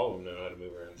 All of them know how to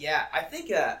move around. yeah, I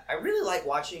think I really like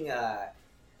watching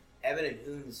Evan and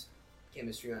Hoon's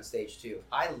chemistry on stage too.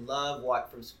 I love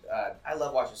watching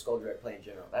Skulldurek play in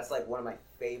general. That's like one of my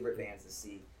favorite bands to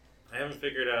see. I haven't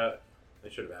figured out. I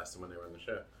should have asked them when they were on the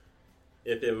show.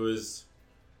 If it was,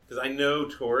 because I know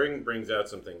touring brings out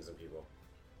some things in people,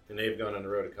 and they've gone on the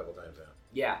road a couple times now.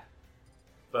 Yeah,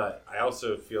 But I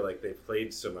also feel like they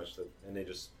played so much that, and they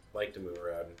just like to move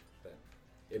around. That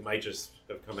it might just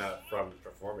have come out from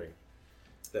performing.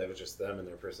 That it was just them and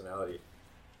their personality.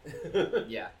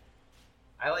 yeah.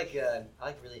 I like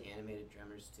really animated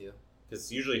drummers too. Because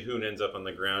usually Hoon ends up on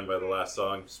the ground by the last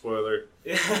song. Spoiler.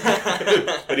 When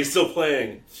But he's still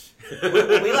playing.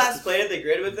 we last played at the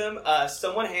Grid with them,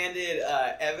 someone handed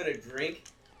Evan a drink.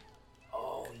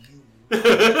 Oh, you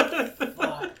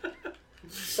fuck.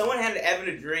 Someone handed Evan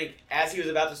a drink as he was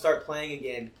about to start playing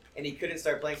again, and he couldn't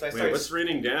start playing, so I Wait, started... what's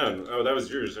raining down? Oh, that was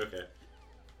yours. Okay.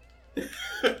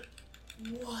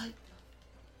 What?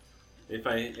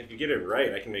 If you get it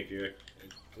right, I can make you.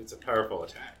 It's a powerful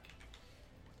attack.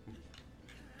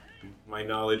 My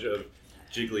knowledge of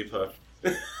Jigglypuff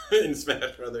in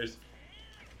Smash Brothers.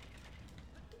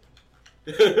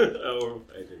 Oh,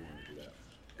 I didn't want to do that.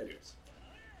 Anyways.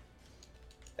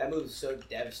 That move is so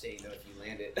devastating, though, if you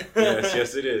land it.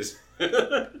 Yes, it is.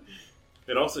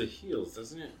 It also heals,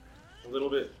 doesn't it? A little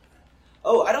bit.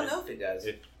 Oh, I don't know if it does.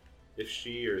 If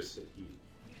she or is it he.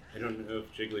 I don't know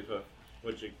if Jigglypuff.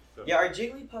 What Jigglypuff? Yeah, are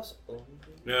Jigglypuffs only?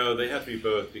 No, they have to be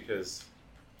both because.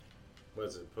 What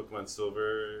is it? Pokemon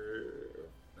Silver.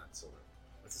 Not Silver.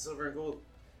 What's the Silver and Gold?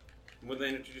 Would they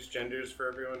introduce genders for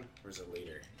everyone? Or is it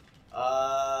later?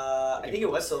 I think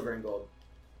it was Silver and Gold.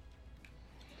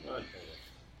 What?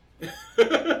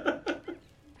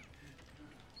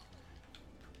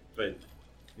 But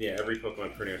yeah, every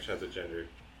Pokemon pretty much has a gender.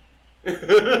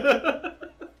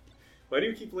 Why do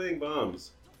you keep laying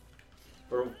bombs?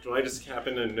 Or do I just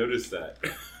happen to notice that?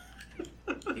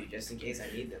 Dude, just in case I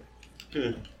need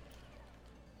them.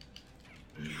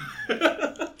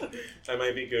 I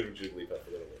might be good with Jigglypuff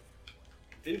a little bit.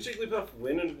 Didn't Jigglypuff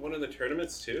win in one of the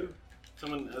tournaments too?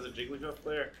 Someone has a Jigglypuff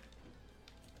player?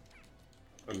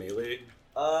 A melee?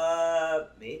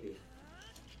 Maybe.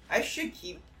 I should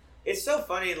keep... It's so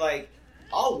funny, like,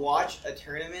 I'll watch a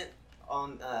tournament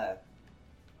on,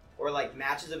 or, like,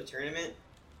 matches of a tournament,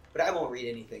 but I won't read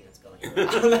anything that's going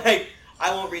on. Like,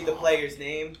 I won't read the player's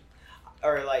name,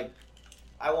 or, like,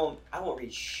 I won't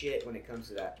read shit when it comes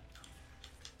to that.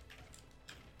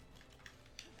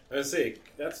 I would say,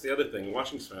 that's the other thing.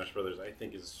 Watching Smash Brothers, I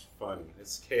think, is fun.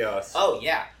 It's chaos. Oh,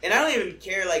 yeah. And I don't even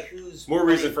care, like, who's... More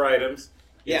reason for items.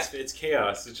 It's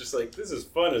chaos. It's just like, this is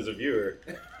fun as a viewer.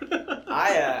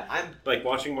 I'm like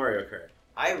watching Mario Kart.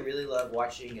 I really love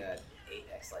watching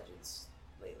Apex Legends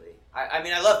lately. I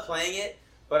mean, I love playing it,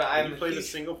 but Have I'm you played the huge-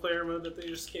 single player mode that they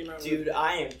just came out dude.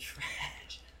 I am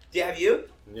trash. Have you?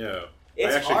 with? No.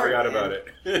 It's I actually hard, forgot man. about it.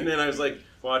 And then I was like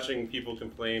watching people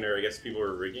complain, or I guess people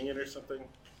were rigging it or something.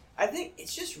 I think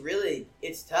it's just really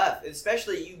it's tough,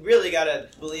 especially you really gotta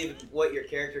believe what your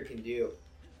character can do.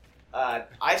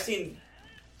 I've seen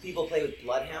people play with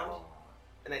Bloodhound,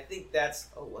 and I think that's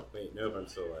what? Wait, nope, I'm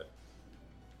still alive.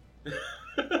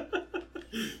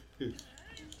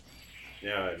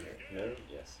 Yeah, no,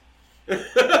 yes.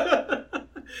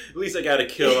 At least I got a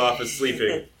kill off of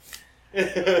sleeping.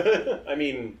 I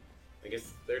mean, I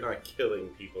guess they're not killing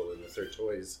people unless they're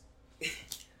toys.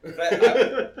 But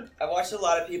I've watched a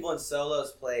lot of people in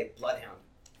solos play Bloodhound.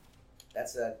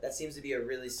 That seems to be a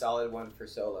really solid one for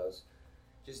solos.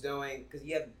 Just knowing because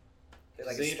you have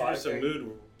like they a spot introduced a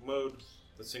mood mode,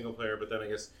 the single player, but then I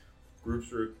guess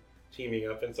groups were teaming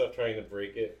up and stuff, trying to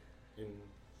break it. And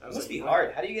I It was must like, be what?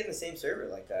 hard. How do you get in the same server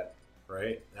like that?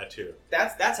 Right? That too.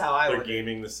 That's how I They're would.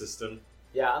 gaming the system.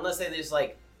 Yeah, unless they just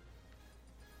like,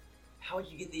 How would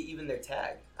you get even their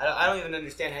tag? I don't even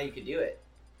understand how you could do it.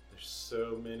 There's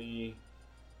so many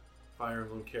Fire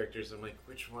Emblem characters. I'm like,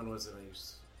 which one was it I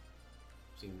used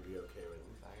to seem to be okay with?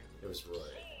 It was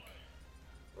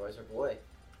Roy's our boy.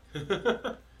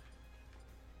 Roy.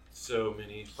 So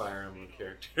many Fire Emblem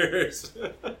characters.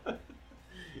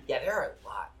 Yeah, there are a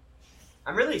lot.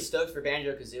 I'm really stoked for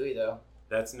Banjo Kazooie though.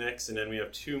 That's next, and then we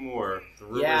have two more. The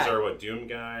rumors Yeah. are what, Doom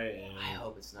Guy and I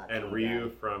hope it's not. and Doom Ryu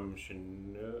Guy. from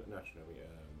not Shinobi.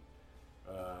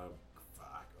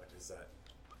 Fuck, what is that?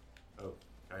 Oh,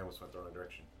 I almost went the wrong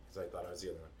direction because I thought I was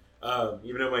the other one.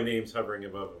 Even though my name's hovering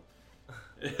above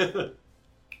him.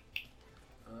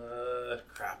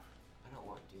 Crap. I don't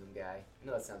want Doom Guy. I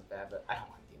know that sounds bad, but I don't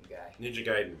want Doom Guy. Ninja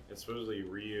Gaiden. It's supposedly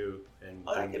Ryu and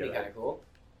Oh, that Doom could be Guy kind of cool.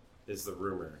 is the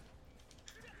rumor.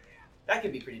 That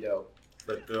could be pretty dope.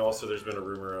 But there's been a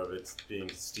rumor of it being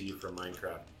Steve from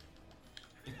Minecraft.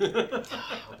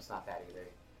 I hope it's not that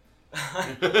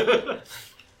either.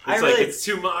 It's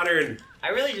too modern. I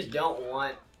really just don't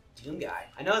want Doom Guy.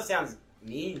 I know it sounds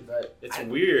mean, but It's I,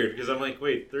 weird because I'm like,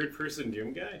 wait, third person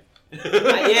Doom Guy?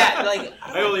 yeah, like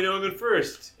I only know him in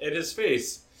first and his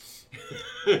face.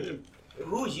 who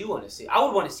would you want to see? I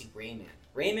would want to see Rayman.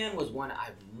 Rayman was one I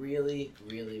really,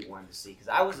 really wanted to see because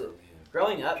I was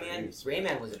growing up, man. Dreams.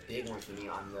 Rayman was a big one for me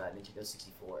on the Nintendo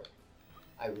 64.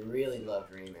 I really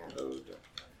loved Rayman. Oh,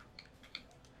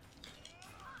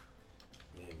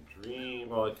 man, Dream.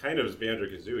 Well, it kind of is Banjo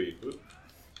Kazooie.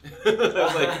 I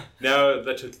was like, now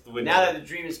that took the wind. Now that the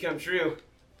dream has come true.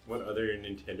 What other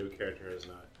Nintendo character has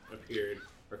not appeared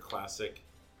or classic?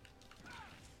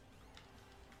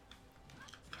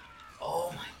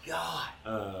 Oh my god.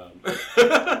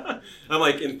 I'm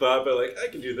like in thought, but like I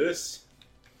can do this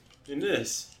and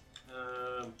this.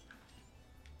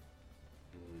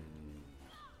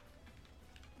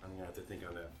 I'm gonna have to think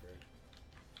on that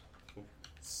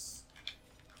first.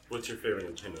 What's your favorite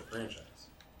Nintendo franchise?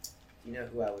 You know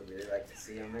who I would really like to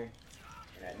see on there?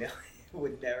 And I know it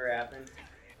would never happen.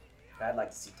 But I'd like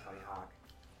to see Tony Hawk.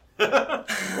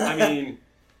 I mean,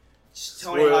 Just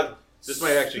Tony Spoiler- Hawk this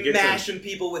might actually get smashing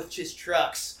people with just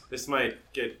trucks. this might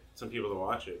get some people to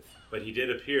watch it, but he did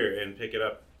appear and pick it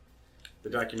up. The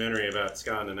documentary about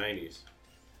ska in the 90s.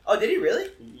 Oh, did he really?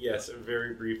 Yes, a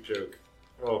very brief joke.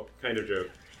 Well, kind of joke.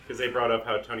 Because they brought up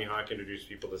how Tony Hawk introduced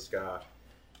people to ska.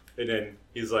 And then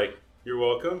he's like, "You're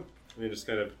welcome." And he just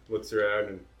kind of looks around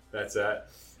and that's that.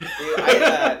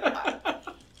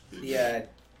 Dude,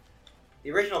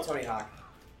 the original Tony Hawk,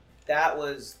 that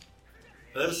was,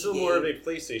 That was still more of a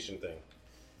PlayStation thing.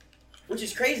 which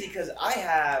is crazy because I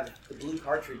have the blue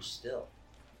cartridge still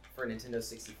for Nintendo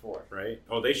 64. Right?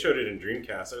 Oh, they showed it in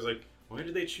Dreamcast. I was like, why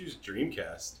did they choose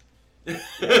Dreamcast?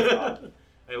 odd.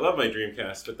 I love my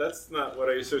Dreamcast, but that's not what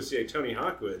I associate Tony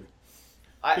Hawk with.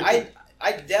 I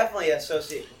definitely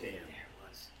associate. Damn.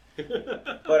 There it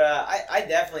was. But I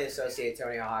definitely associate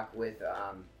Tony Hawk with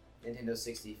Nintendo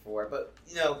 64. But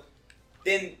you know,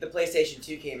 then the PlayStation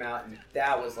 2 came out, and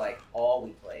that was like all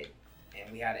we played,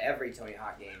 and we had every Tony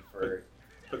Hawk game for.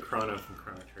 Put Chrono from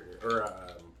Chrono Trigger. Or,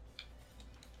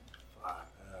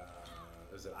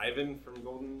 is it Ivan from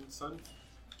Golden Sun?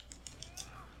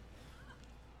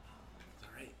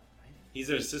 Alright. He's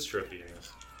an assist trophy in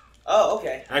this. Oh,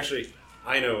 okay. Actually,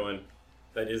 I know one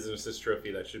that is an assist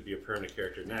trophy that should be a permanent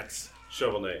character, and that's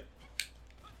Shovel Knight.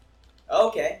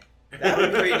 Okay. That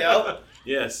would be pretty dope.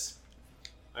 Yes.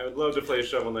 I would love to play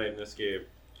Shovel Knight in this game.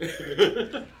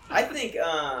 I think.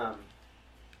 What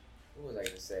was I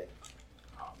gonna say?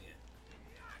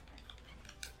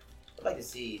 I'd like to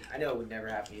see. I know it would never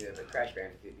happen either, but Crash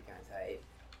Bandicoot would be kind of tight.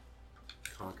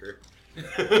 Conquer.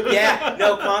 Yeah,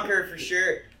 no, Conquer for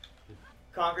sure.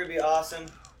 Conquer would be awesome.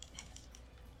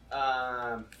 Man,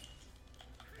 I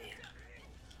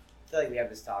feel like we have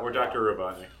this talk. Or about- Dr.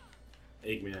 Robotnik.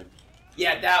 Eggman.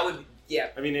 Yeah, that would. Yeah,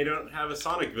 I mean, they don't have a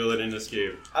Sonic villain in this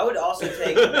game. I would also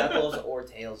take Knuckles or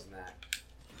Tails in that.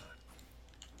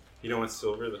 You don't want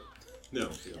Silver? No. You don't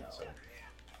want No. Silver.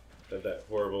 That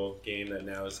horrible game that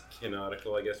now is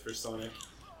canonical, I guess, for Sonic.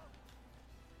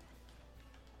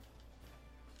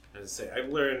 As I say, I've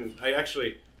learned.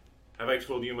 Have I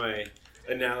told you my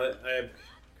I've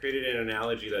created an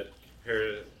analogy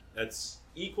that's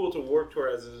equal to Warped Tour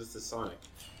as it is to Sonic.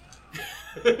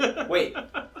 Wait.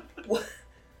 What?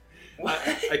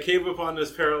 I came upon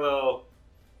this parallel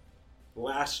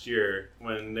last year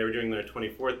when they were doing their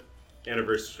 24th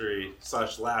anniversary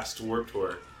 / last Warped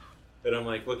Tour. And I'm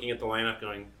like looking at the lineup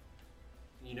going,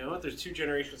 you know what? There's 2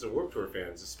 generations of Warped Tour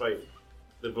fans, despite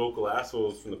the vocal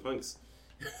assholes from the punks.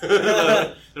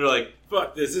 They're like,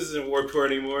 fuck this isn't Warped Tour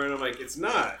anymore. And I'm like, it's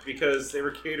not, because they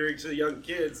were catering to young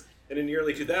kids. And in the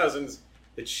early 2000s,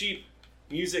 the cheap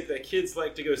music that kids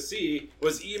like to go see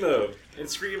was emo and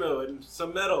screamo and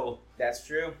some metal. That's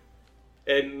true.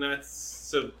 And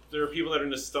so there are people that are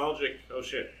nostalgic,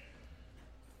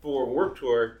 for Warped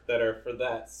Tour that are for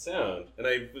that sound. And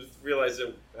I realized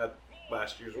it at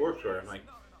last year's Warped Tour. I'm like,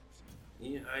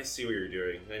 yeah, I see what you're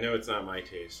doing. I know it's not my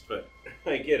taste, but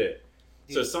I get it.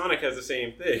 So Sonic has the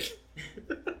same thing.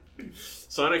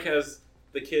 Sonic has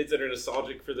the kids that are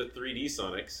nostalgic for the 3D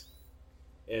Sonics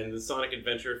and the Sonic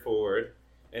Adventure Forward.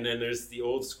 And then there's the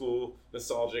old school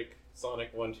nostalgic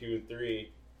Sonic 1, 2, and 3.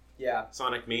 Yeah.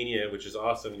 Sonic Mania, which is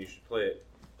awesome. You should play it.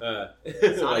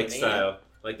 Sonic Like Mania? style.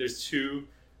 Like there's 2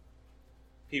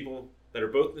 people that are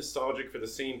both nostalgic for the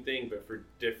same thing, but for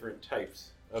different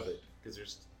types of it. Because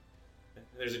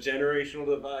there's a generational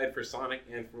divide for Sonic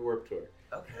and for Warped Tour.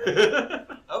 Okay.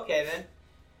 Okay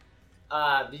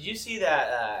then. Did you see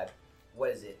that?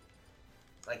 What is it?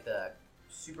 Like the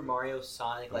Super Mario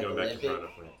Sonic like Going back to Olympic.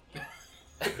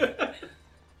 Chrono.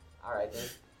 All right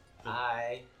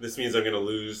then. This means I'm gonna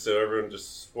lose, so everyone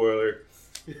just spoiler.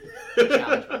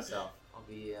 Challenge myself. I'll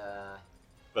be.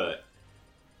 But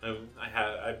I'm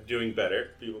doing better.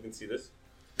 People can see this.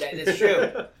 Yeah, that's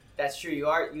true. That's true. You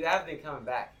have been coming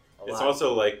back a lot. It's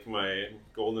also like my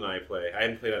GoldenEye play. I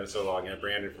hadn't played that in so long. And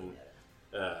Brandon from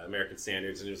American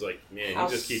Standards, and he was like, "Man, he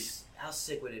just keeps." How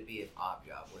sick would it be if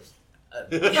Objob was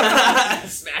a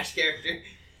Smash character?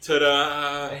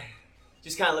 Ta-da!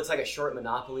 Just kind of looks like a short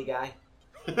Monopoly guy.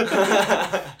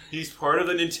 He's part of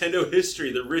the Nintendo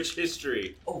history, the rich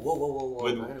history. Oh,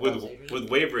 whoa! With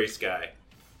Wave Race guy.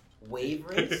 Wave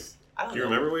Race? I don't Do you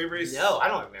know. remember Wave Race? No, I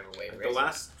don't remember Wave Race. The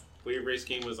last Wave Race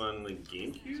game was on the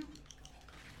GameCube?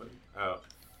 Oh.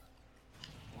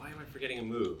 Why am I forgetting a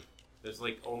move? There's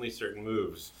like only certain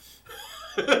moves.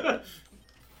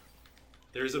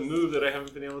 There's a move that I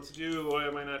haven't been able to do. Why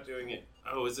am I not doing it?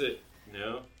 Oh, is it?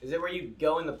 No. Is it where you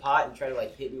go in the pot and try to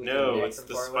like hit me with your No, neck it's from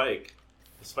the far away? spike.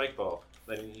 The spike ball.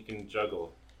 Then you can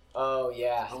juggle. Oh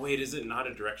yeah. Oh wait, is it not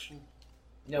a direction?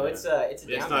 No, Yeah. it's a down. It's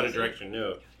not a isn't it? direction,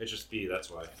 no. It's just B, that's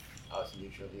why. Oh, it's a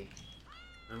neutral B.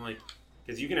 I'm like,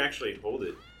 because you can actually hold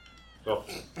it. Well,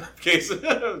 okay,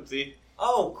 so, see?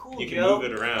 Oh, cool. You can Joe. move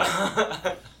it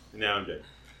around. Now I'm dead.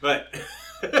 But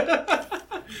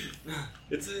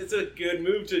it's a good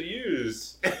move to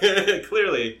use.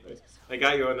 Clearly, I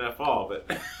got you on that fall, but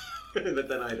but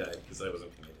then I died because I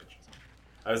wasn't paying attention.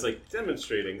 I was like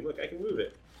demonstrating. Look, I can move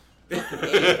it.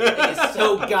 It is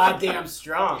so goddamn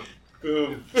strong.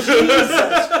 Boom.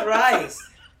 Jesus Christ.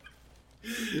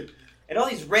 And all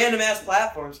these random ass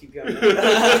platforms keep going.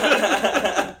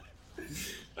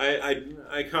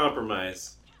 I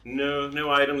compromise.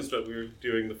 No items, but we were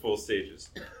doing the full stages.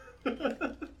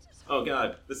 Oh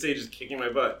god, the stage is kicking my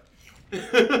butt.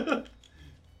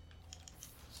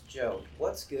 Joe,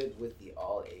 what's good with the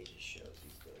all ages shows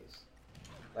these days?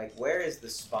 Like, where is the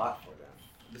spot for them?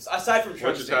 Aside from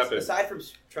Trunk just Space. happened? Aside from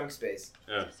Trunk Space.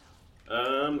 Yeah.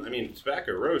 I mean,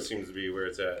 Tobacco Row seems to be where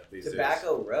it's at these days.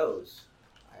 Tobacco Rose.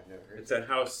 I've never heard It's a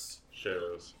house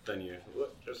show venue.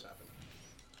 What just happened?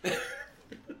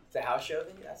 It's a house show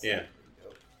then? That's Yeah. pretty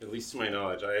dope. At least to my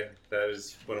knowledge, that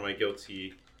is one of my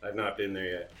guilty. I've not been there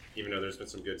yet, even though there's been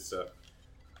some good stuff.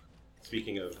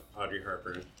 Speaking of Audrey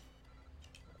Hepburn.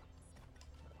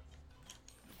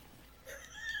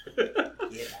 Get out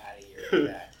of here with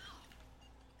that.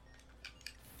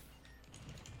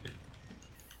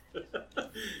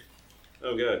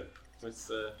 Oh god, what's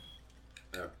oh.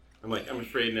 I'm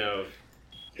afraid now of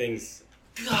things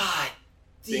God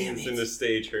damn in the it.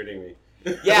 stage hurting me.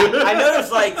 Yeah, I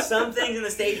noticed like some things in the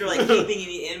stage were like keeping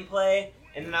me in play,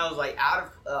 and then I was like out of.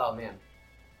 Oh man.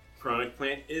 Chronic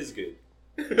Plant is good.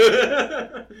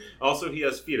 Also, he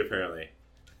has feet apparently.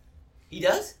 He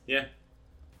does? Yeah.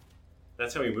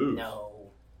 That's how he moves. No.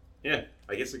 Yeah,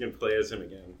 I guess we can play as him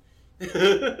again.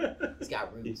 He's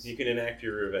got roots. You can enact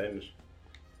your revenge.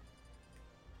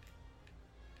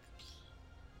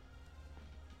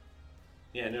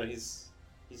 Yeah, no, he's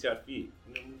got feet.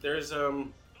 There's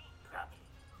crap.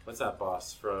 What's that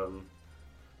boss from?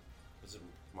 Was it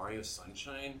Mario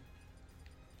Sunshine?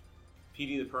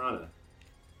 Petey the Piranha.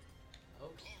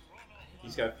 Okay.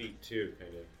 He's got feet too,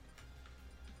 kind of.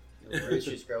 The roots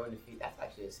just grow into feet. That's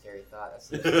actually a scary thought. That's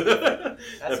The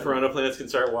piranha plants can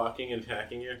start walking and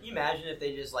attacking you. Can you imagine if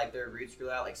they just like their roots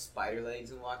grew out like spider legs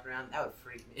and walked around? That would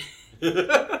freak me.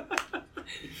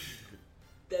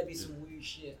 That'd be some weird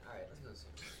shit. Alright, let's go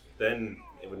see. Then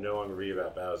it would no longer be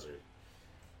about Bowser.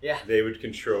 Yeah. They would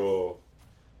control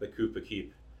the Koopa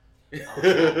Keep.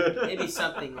 Maybe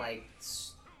something like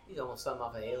he's almost something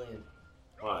off an Alien.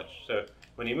 Watch. So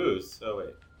when he moves, oh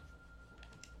wait,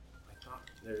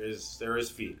 there is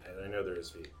feet. I know there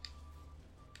is feet,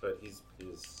 but he's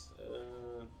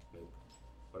nope.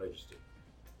 What I just did?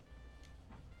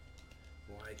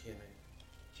 Why can't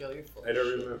I? Joe, you're full I don't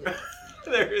of shit. remember.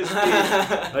 There is feet.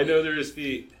 I know there is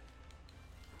feet.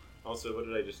 Also, what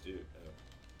did I just do?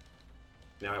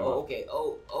 Now I'm. Oh, okay.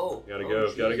 Oh. Gotta Oh, go.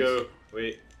 Jesus. Gotta go.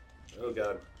 Wait. Oh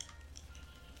God.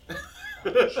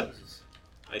 Oh, Jesus.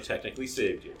 I technically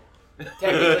saved you.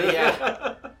 Technically,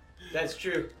 yeah. That's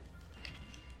true.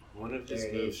 One of his There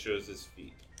it moves is. shows his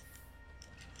feet.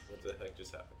 What the heck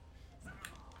just happened?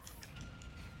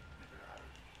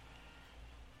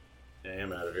 I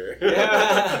am out of here.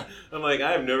 Yeah. I'm like,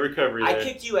 I have no recovery I there.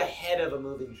 kicked you ahead of a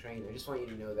moving train. I just want you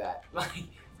to know that. Like,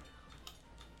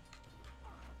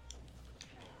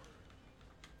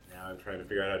 Now I'm trying to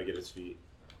figure out how to get his feet.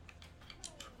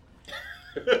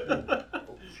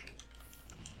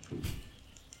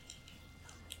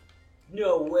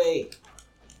 no way.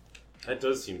 That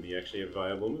does seem to be actually a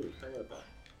viable move. How about that?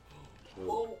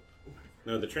 Whoa.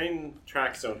 No, the train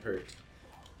tracks don't hurt.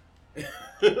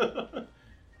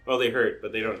 Well, they hurt,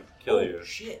 but they don't kill Oh, you,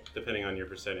 shit. depending on your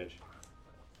percentage.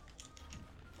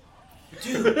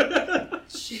 Dude.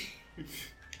 Shit.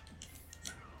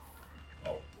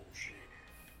 Oh, bullshit.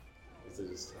 Is it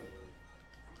just...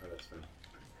 Oh, that's fine.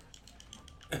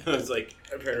 I was like,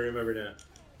 I'm trying to remember now.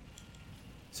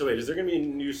 So wait, is there going to be a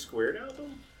new Squared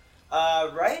album?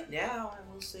 Right now,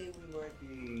 I will say we might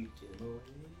be demoing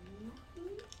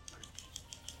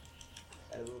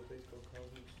at a little place called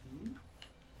Cosmic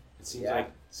It seems Yeah.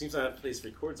 like that place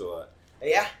records a lot.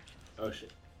 Yeah. Oh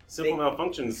shit. Simple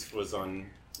Malfunctions was on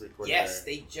recording Yes,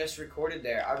 there. they just recorded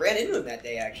there. I ran into him that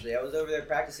day, actually. I was over there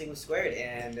practicing with Squared,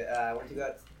 and I went to go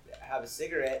out to have a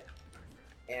cigarette,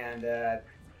 and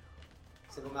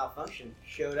Simple Malfunction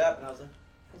showed up, and I was like,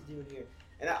 what's he doing here?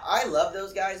 And I love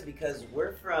those guys because we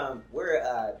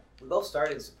both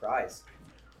started in Surprise,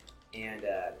 and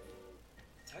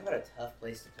talk about a tough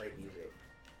place to play music.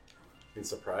 In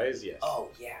Surprise, yes. Oh,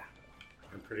 yeah.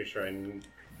 I'm pretty sure I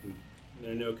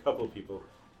know a couple people.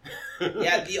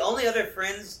 Yeah, the only other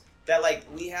friends that, like,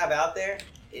 we have out there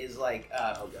is, like,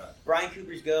 Oh god. Brian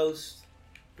Cooper's Ghost.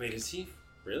 Wait, is he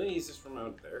really? He's just from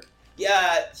out there.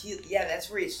 Yeah, that's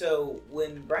where so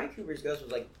when Brian Cooper's Ghost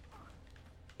was like,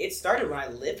 it started when I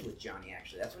lived with Johnny,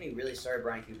 actually. That's when he really started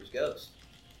Brian Cooper's Ghost.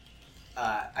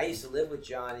 I used to live with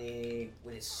Johnny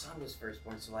when his son was first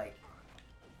born, so like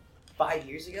 5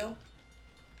 years ago.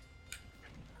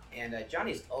 And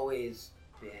Johnny's always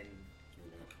been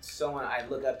someone I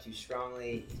look up to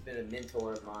strongly. He's been a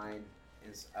mentor of mine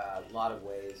in a lot of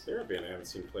ways. They're a band I haven't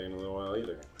seen play in a little while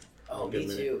either. Oh, Good me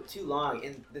minute. too. Too long.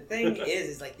 And the thing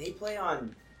is like they play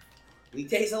on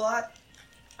weekdays a lot.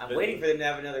 I'm But- waiting for them to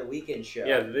have another weekend show.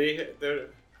 Yeah, they're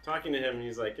talking to him, and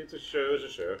he's like, "It's a show."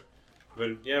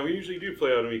 But yeah, we usually do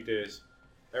play on weekdays.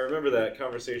 I remember that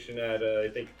conversation at I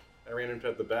think I ran into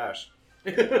at the Bash.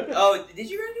 Oh, did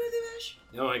you run into the Bash?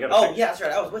 No, I got. Oh, yeah, that's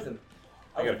right. I was with him.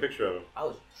 I got a picture of him. I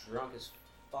was drunk as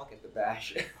fuck at the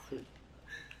Bash.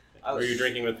 I Were was, you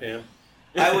drinking with Pam?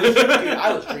 I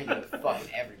was drinking with fucking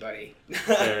everybody.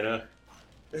 Fair enough.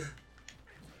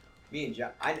 Me and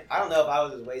John. I don't know if I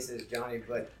was as wasted as Johnny,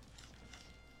 but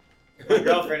my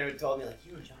girlfriend had told me like,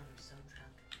 you and Johnny were so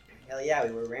drunk. Hell yeah,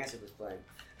 we were. Rancid was playing.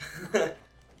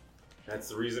 That's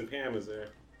the reason Pam was there.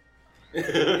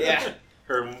 Yeah.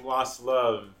 Her lost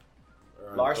love.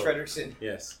 Lars Fredrickson.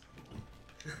 Yes.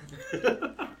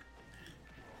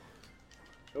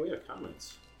 Oh, we have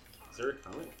comments. Is there a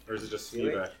comment? Or is it just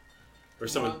Really? feedback? Or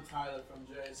someone... I'm Tyler from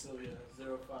J. Sylvia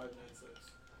 0596.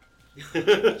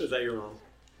 Is that your mom?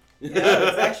 No,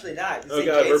 it's actually not. Oh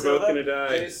god, we're both gonna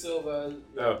die. Jay Silva.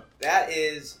 Oh. That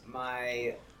is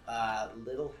my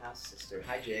little house sister.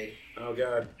 Hi, Jade. Oh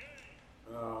god.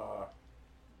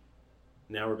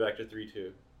 Now we're back to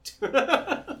 3-2.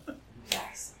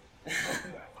 Yes.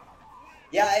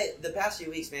 Yeah, the past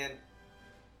few weeks, man,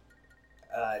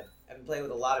 I've been playing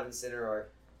with a lot of Incineroar.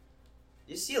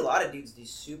 You see a lot of dudes do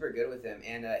super good with him,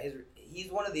 and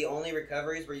he's one of the only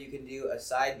recoveries where you can do a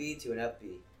side B to an up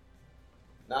B.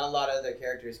 Not a lot of other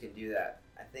characters can do that.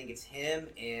 I think it's him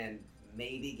and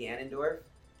maybe Ganondorf.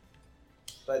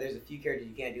 But there's a few characters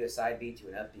you can't do a side B to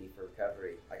an up B for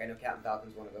recovery. Like I know Captain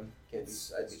Falcon's one of them. Can't do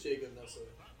side B. It's Jacob Nelson.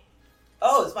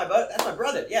 Oh, that's my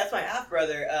brother. Yeah, that's my half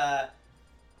brother.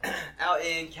 Out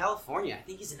in California. I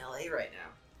think he's in LA right now.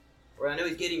 Or I know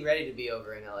he's getting ready to be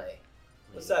over in LA.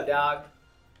 What's up, dog?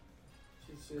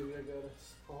 She said I got a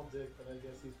small dick, but I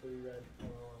guess he's pretty red.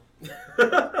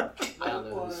 I don't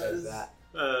know who says that.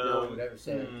 No one would ever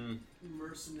say it.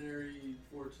 Mercenary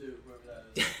 4-2, whoever that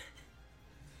is.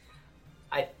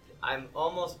 I'm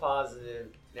almost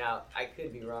positive. Now, I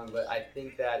could be wrong, but I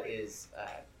think that is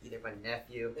either my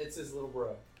nephew. It's his little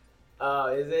bro. Oh,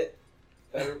 is it?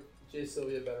 Better, Jay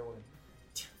Sylvia better win.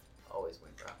 Always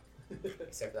win, bro.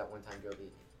 Except for that one time Joe beat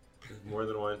me. More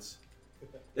than once.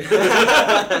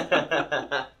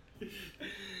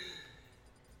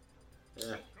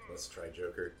 Let's try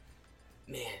Joker.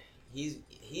 Man,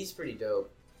 he's pretty dope.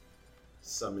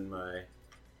 Summon my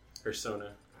persona.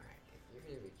 Alright, if you're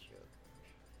gonna be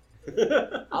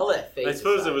Joker, I'll let Fate I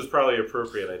suppose decide. it was probably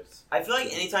appropriate. I feel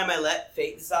like anytime I let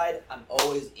Fate decide, I'm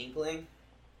always Inkling.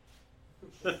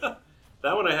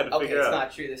 That one I had to Okay, figure it's out.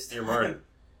 not true this time. You're Mark.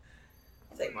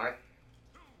 I'll take Mark.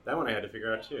 That one I had to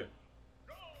figure out too.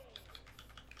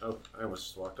 Oh, I almost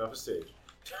just walked off a stage.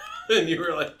 And you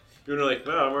were like, no,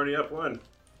 I'm already up one.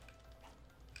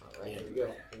 Alright, here we go.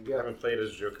 Here we I go. haven't played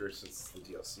as Joker since the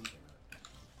DLC came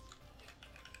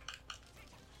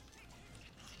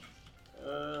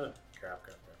out. Crap.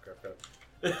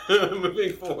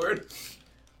 Moving forward.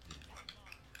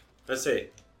 Let's see.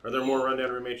 Are there more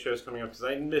Rundown Roommate shows coming up? Because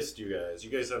I missed you guys.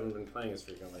 You guys haven't been playing as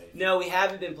frequently. No, we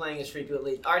haven't been playing as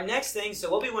frequently. Our next thing,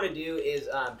 so what we want to do is,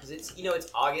 because it's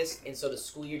August, and so the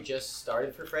school year just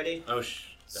started for Freddie. Oh, that's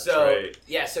So right.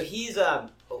 yeah, so he's oh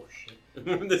shit.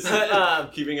 This is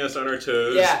keeping us on our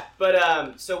toes. Yeah,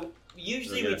 but so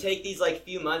usually we Okay. take these like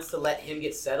few months to let him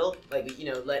get settled, like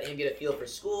let him get a feel for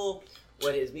school,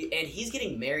 and he's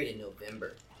getting married in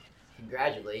November.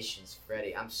 Congratulations,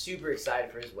 Freddie! I'm super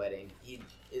excited for his wedding. He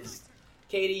is.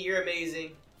 Katie, you're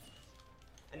amazing.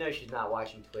 I know she's not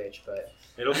watching Twitch, but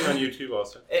It'll be on YouTube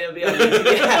also. it'll be on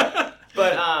YouTube. Yeah.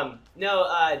 But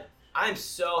I'm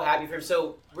so happy for him.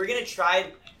 So we're gonna try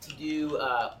to do.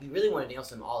 We really want to nail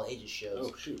some all ages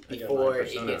shows Oh shoot! I got before my it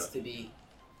persona gets up. to be.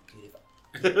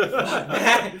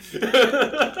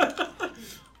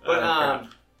 But Crap.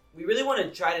 we really want to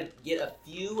try to get a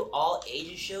few all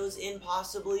ages shows in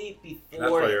possibly before.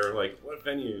 That's why you're like, what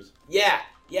venues? Yeah.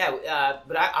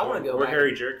 But I want to go. Or back.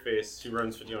 Harry Jerkface, who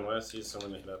runs 51 West. He's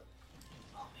someone to hit up.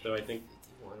 Oh, So I think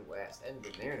 51 West. I haven't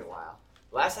been there in a while.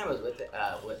 Last time I was with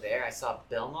there, I saw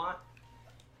Belmont.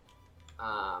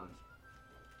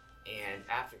 And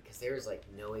after, because there was like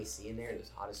no AC in there, it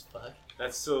was hot as fuck.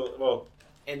 that's still well.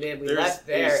 And then we There's left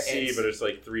there. AC, and but it's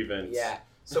like 3 vents. yeah.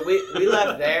 So we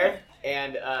left there,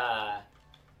 and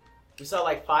we saw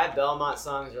like 5 Belmont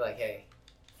songs. We're like, hey.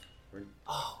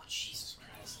 Oh, Jesus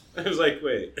Christ. I was like,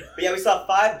 wait. But yeah, we saw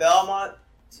 5 Belmont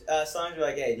songs. We're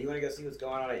like, hey, do you want to go see what's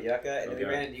going on at Yucca? And then we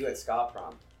Okay. ran into you at Ska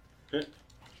Prom.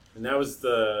 And that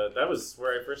was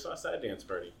where I first saw Side Dance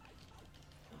Party.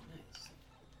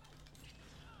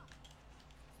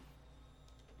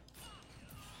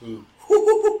 Ooh.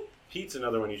 Pete's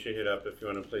another one you should hit up if you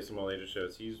want to play some all ages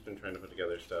shows. He's been trying to put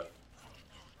together stuff.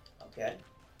 Okay.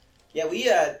 Yeah, we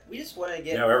just want to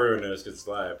get. Now everyone knows because it's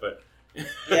live, but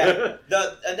Yeah.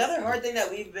 Another hard thing that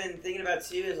we've been thinking about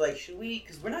too is like, should we?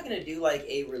 Because we're not gonna do like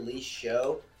a release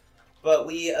show, but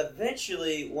we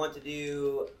eventually want to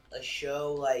do a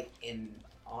show like in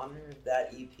honor of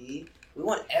that EP. We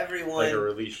want everyone like a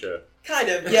release show. kind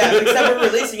of except we're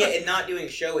releasing it and not doing a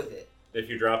show with it. If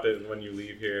you drop it when you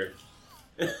leave here,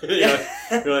 Yeah.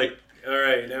 you're like, all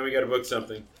right, now we got to book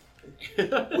something.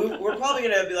 We're probably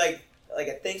gonna be like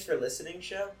a thanks for listening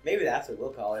show. Maybe that's what we'll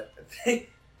call it,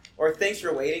 or thanks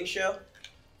for waiting show.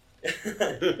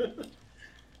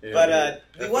 But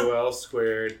we want FOL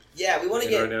squared. we want to and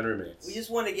get Rundown Roommates. we just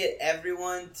want to get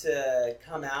everyone to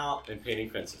come out. And painting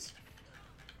fences.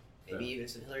 Maybe even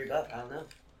some Hillary Buck. I don't know.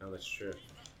 Oh, that's true.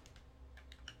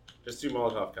 Just do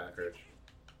Molotov Cockroach.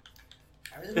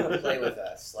 I really want to play with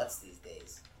sluts these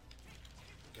days.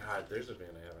 God, there's a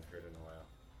band I haven't heard in a while.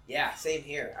 Yeah, same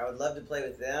here. I would love to play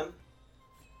with them.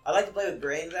 I'd like to play with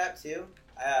Brainzap too.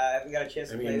 I haven't got a chance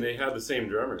to I play. mean, they have the same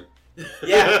drummer.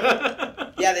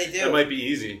 Yeah. Yeah, they do. That might be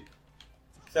easy.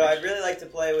 So I'd really like to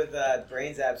play with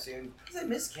Brainzap soon. Because I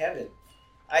miss Kevin.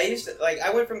 I used to, like,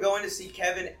 I went from going to see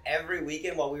Kevin every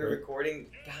weekend while we were recording.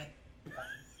 God.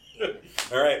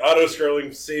 All right,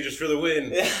 auto-scrolling Sages for the win.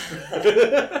 You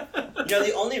know,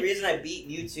 the only reason I beat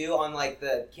Mewtwo on, like,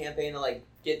 the campaign to, like,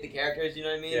 get the characters, you know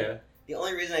what I mean? Yeah. The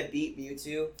only reason I beat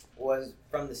Mewtwo was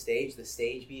from the stage. The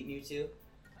stage beat Mewtwo.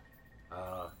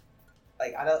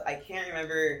 Like, I can't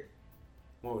remember.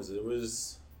 What was it? It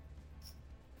was...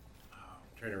 Oh,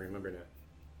 I'm trying to remember now.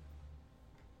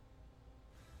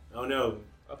 Oh, no.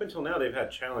 Up until now, they've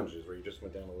had challenges where you just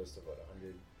went down a list of,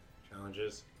 100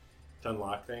 challenges to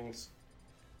unlock things.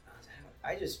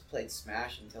 I just played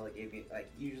Smash until it gave me,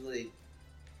 like, usually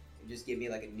it just gave me,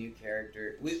 like, a new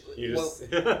character.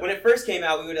 When it first came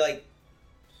out, we would, like,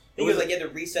 I think it was like you had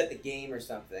to reset the game or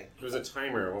something. There was a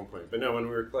timer at one point. But no, when we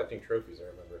were collecting trophies, I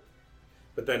remember.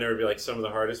 But then there would be, like, some of the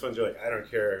hardest ones. You're like, I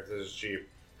don't care if this is cheap.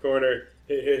 Corner,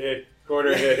 hit.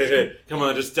 Corner, hit. Come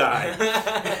on, just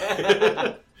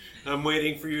die. I'm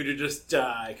waiting for you to just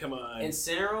die. Come on.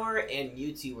 Incineroar and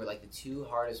Mewtwo were, like, the two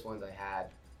hardest ones I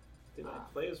had. Did I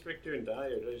play as Victor and die,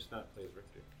 or did I just not play as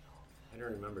Victor? I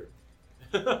don't remember.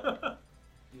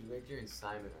 Dude, Victor and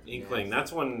Simon are Inkling, nasty.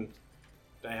 that's one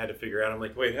I had to figure out. I'm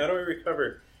like, wait, how do I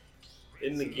recover?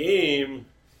 In the game,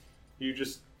 you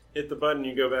just hit the button,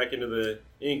 you go back into the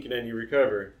ink, and then you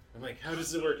recover. I'm like, how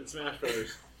does it work in Smash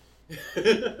Brothers? I'm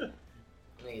gonna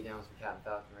get down with some Captain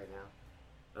Falcon right now.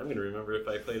 I'm gonna remember if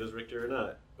I played as Victor or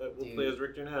not. But we'll play as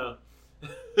Victor now. I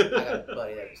got a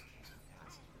buddy that just kicks my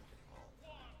ass.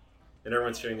 And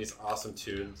everyone's hearing these awesome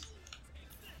tunes.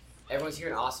 Everyone's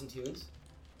hearing awesome tunes?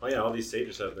 Oh yeah, all these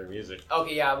sages have their music.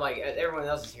 Okay, yeah, I'm like, everyone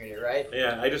else is hearing it, right?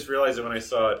 Yeah, I just realized it when I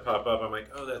saw it pop up. I'm like,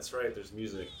 oh, that's right, there's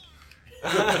music.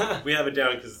 We have it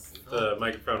down because the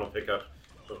microphone will pick up.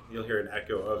 You'll hear an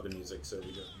echo of the music, so we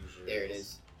don't usually... There it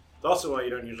is. It's also why you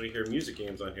don't usually hear music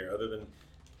games on here, other than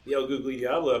the El Googly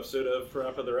Diablo episode of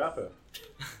Parappa the Rappa.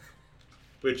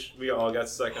 Which we all got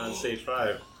stuck on stage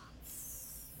 5.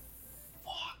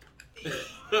 Fuck.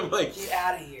 I'm like... Get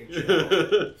out of here,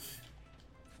 Joe.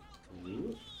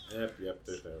 Yep,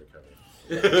 there's no recovery.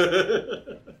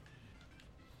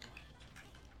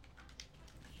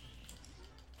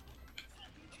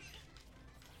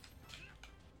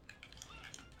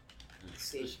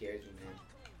 Stage scares me, man.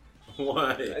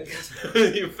 Why?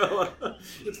 You fell off.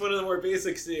 It's one of the more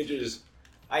basic stages.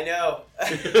 I know.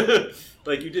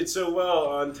 Like you did so well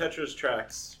on Tetris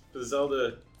tracks, the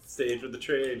Zelda stage with the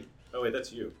train. Oh wait,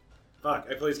 that's you. Fuck,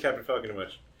 I play as Captain Falcon too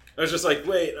much. I was just like,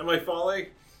 wait, am I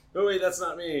falling? Oh wait, that's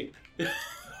not me.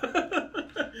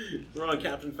 Wrong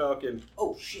Captain Falcon.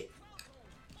 Oh shit.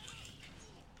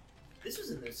 This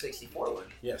was in the 64 one.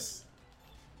 Yes.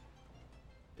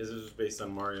 Because this was based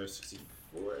on Mario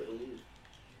 64, I believe.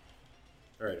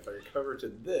 Alright, if I recover to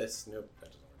this... Nope,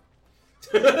 that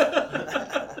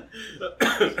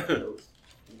doesn't work.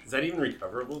 Is that even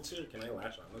recoverable too? Can I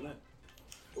latch onto that?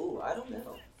 Ooh, I don't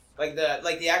know. Like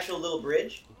the actual little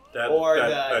bridge?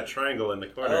 That triangle in the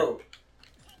corner. Oh.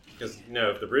 Because, no,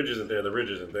 if the bridge isn't there, the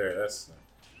bridge isn't there. That's...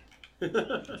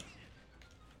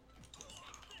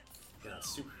 God,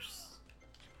 super...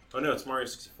 Oh no, it's Mario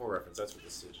 64 reference. That's what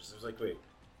this stage is. I was like, wait.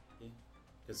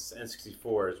 Because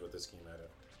N64 is what this came out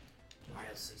of.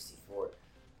 Mario 64.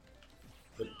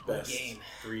 The best game.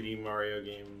 3D Mario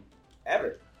game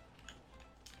Ever.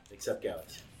 Except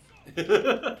Galaxy. I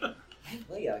didn't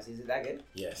play Galaxy. Is it that good?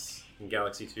 Yes. And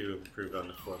Galaxy 2 improved on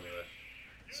the formula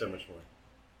so much more.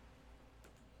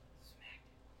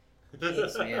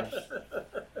 Kicks, man.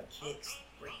 Kicks.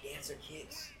 Breakdancer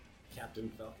kicks. Captain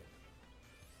Falcon.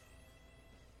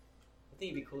 I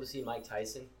think it'd be cool to see Mike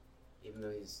Tyson, even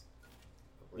though he's...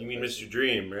 You mean Mr.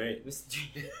 Dream, right? Mr.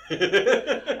 Dream.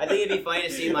 I think it'd be funny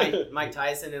to see Mike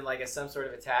Tyson in like some sort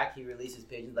of attack. He releases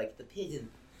pigeons like the pigeon.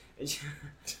 The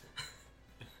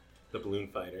balloon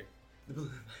fighter.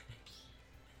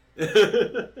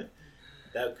 That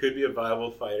could be a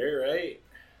viable fighter, right?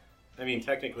 I mean,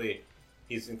 technically,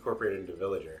 he's incorporated into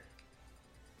Villager.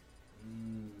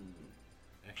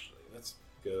 Actually, let's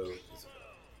go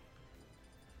Isabelle.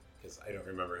 Because I don't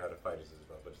remember how to fight as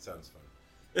Isabelle, but it sounds fun.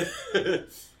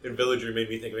 And Villager made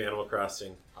me think of Animal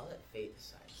Crossing. I'll let fate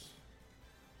decide.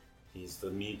 He's the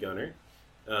Mii Gunner.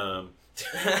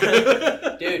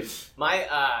 Dude, my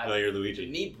no, you're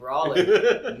Luigi. Mii Brawler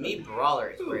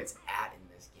is where it's at in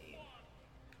this game.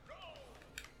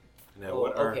 Now,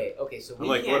 what are... Okay, so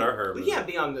what are her we moves? can't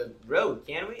be on the road,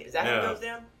 can we? Is that how it goes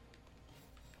down?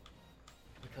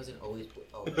 cousin always.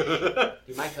 Oh,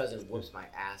 dude, my cousin whoops my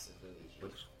ass in Luigi.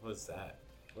 What was that?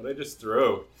 What did I just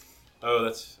throw? Oh,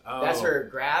 that's. Oh. That's her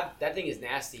grab. That thing is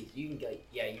nasty. You can get,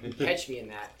 yeah, you can catch me in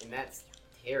that, and that's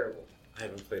terrible. I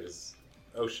haven't played as.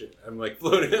 Oh shit! I'm like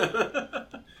floating.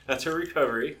 That's her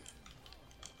recovery.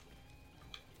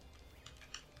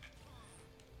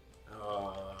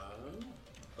 Oh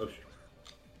shit!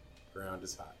 Ground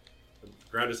is hot.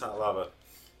 Ground is hot lava.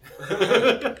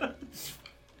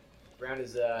 Round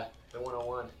is the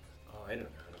 101. Oh, I don't know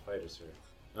how to fight as her.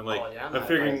 I'm like, Oh, yeah, I'm I'm not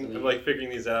figuring, fighting I'm you. like figuring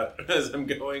these out as I'm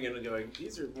going and going.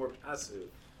 These are more passive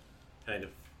kind of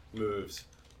moves,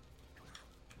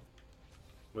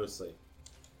 mostly.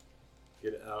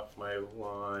 Get off my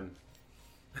lawn.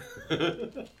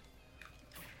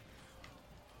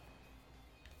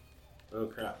 Oh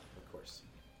crap! Of course.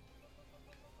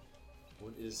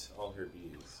 What is all her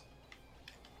bees?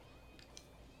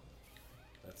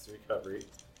 That's the recovery.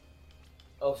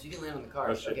 Oh, so you can land on the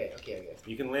cars. Oh, shit. Okay.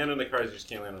 You can land on the cars, you just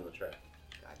can't land on the track.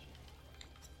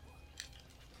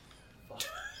 Gotcha.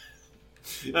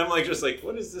 I'm like, just like,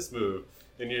 what is this move?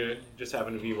 And you just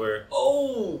happen to be where?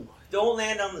 Oh, don't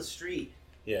land on the street.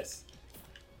 Yes.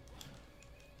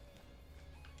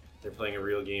 They're playing a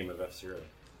real game of F-Zero.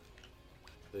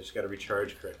 They just got to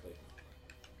recharge correctly.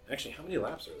 Actually, how many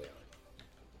laps are they on?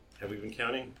 Have we been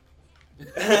counting? Who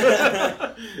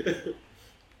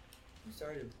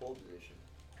started in pole position?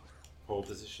 Pole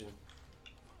position.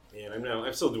 Man,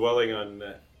 I'm still dwelling on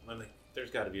that. I'm like, there's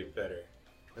got to be a better.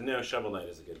 And now Shovel Knight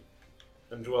is a good.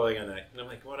 I'm dwelling on that, and I'm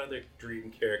like, what other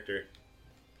dream character?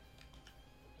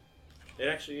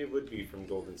 It would be from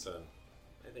Golden Sun.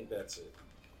 I think that's it.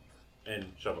 And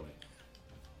Shovel Knight.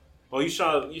 Well, you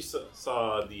saw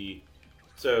the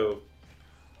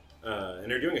and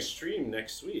they're doing a stream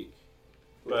next week.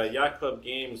 But Yacht Club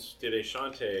Games did a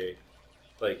Shantae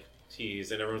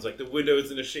tease, and everyone's like, the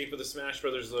window's in the shape of the Smash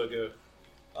Brothers logo.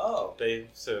 Oh.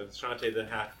 So Shantae the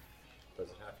half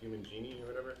human genie or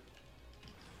whatever.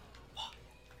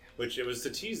 Which it was to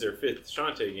tease their 5th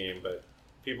Shantae game, but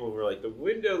people were like, the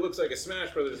window looks like a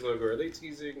Smash Brothers logo. Are they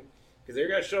teasing? Because they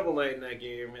got Shovel Knight in that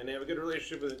game, and they have a good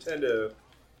relationship with Nintendo.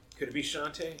 Could it be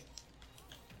Shantae?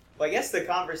 Well, I guess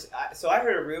so I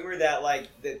heard a rumor that,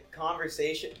 the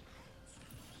conversation...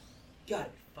 God,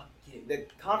 fuck you. The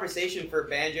conversation for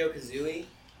Banjo-Kazooie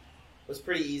was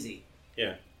pretty easy.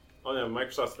 Yeah. Oh no,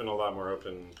 Microsoft's been a lot more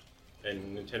open,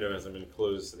 and Nintendo hasn't been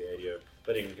closed to the idea of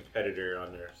letting a competitor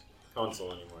on their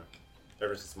console anymore,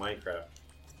 ever since Minecraft.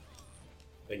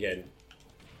 Again,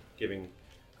 giving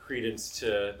credence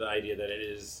to the idea that it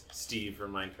is Steve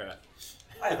from Minecraft.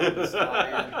 I hope so,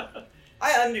 man.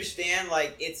 I understand,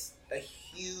 it's a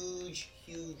huge,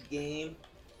 huge game.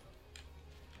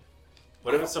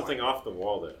 What if it's something off the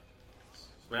wall, though?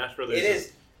 Smash Brothers It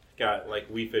is. Got,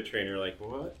 Wii Fit Trainer,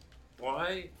 what?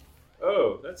 Why?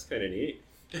 Oh, that's kind of neat.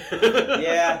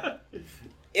 Yeah.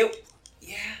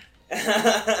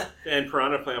 Yeah. And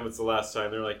Piranha Plant was the last time.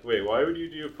 They're like, wait, why would you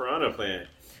do Piranha Plant?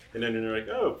 And then they're like,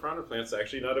 oh, Piranha Plant's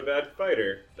actually not a bad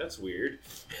fighter. That's weird.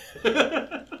 I'm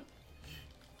trying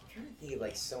to think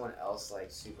of someone else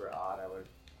super odd I would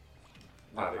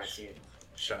not Oddish. see it.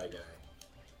 Shy guy.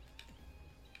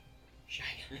 Shy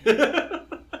guy.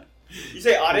 You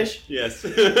say oddish? Yes. So,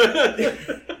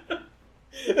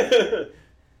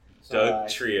 Doug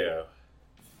Trio.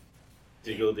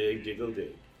 Diggle dig, diggle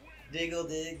dig. Diggle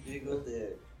dig, diggle dig.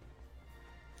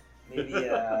 Maybe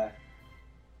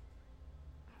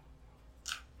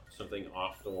Something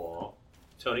off the wall.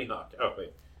 Tony Hawk. Oh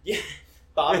wait. yeah,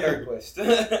 Bob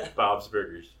Nerdquist. Bob's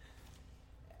Burgers.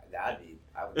 That'd be.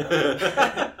 I would love,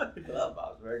 I love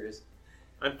Bob's Burgers.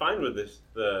 I'm fine with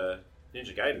the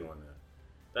Ninja Gaiden one though.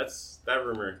 That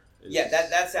rumor. Is, Yeah,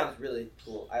 that sounds really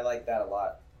cool. I like that a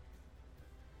lot.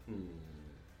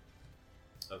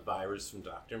 A virus from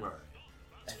Dr. Mario.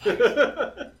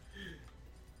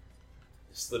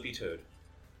 Slippy Toad.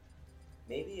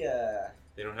 Maybe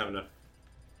They don't have enough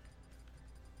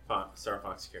Star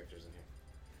Fox characters in here.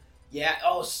 yeah.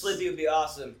 Oh, Slippy would be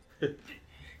awesome.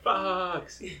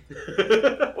 Fox.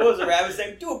 What was the rabbit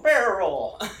saying? Do a barrel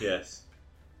roll. Yes.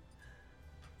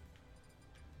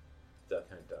 Duck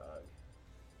Hunt Dog.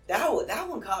 That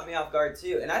one caught me off guard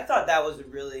too, and I thought that was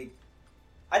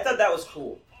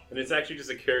cool. And it's actually just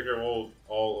a character of all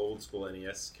old school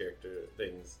NES character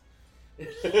things.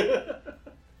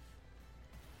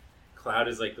 Cloud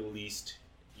is the least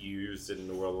used in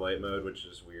the World of Light mode, which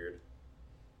is weird.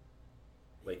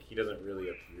 He doesn't really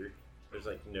appear. There's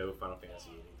no Final Fantasy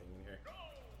anything in here.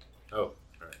 Oh,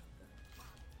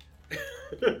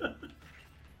 alright.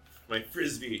 My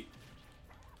frisbee.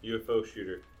 UFO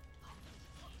shooter.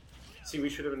 See, I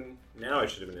should have been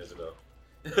Isabel.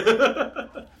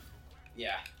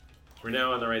 Yeah. We're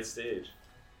now on the right stage,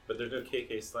 but there's no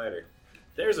KK slider.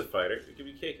 There's a fighter. It could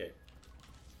be KK.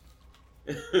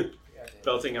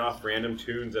 Belting off random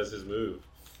tunes as his move.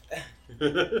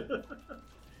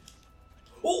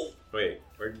 Oh, Wait,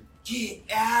 where? get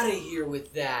out of here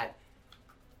with that.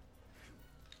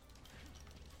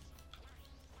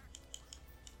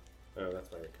 Oh,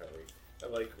 that's my recovery. I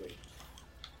like wait.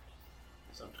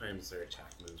 Sometimes their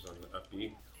attack moves on the up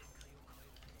B.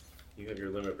 You have your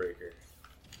limit breaker.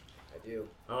 I do.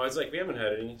 Oh, I was like, we haven't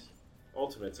had any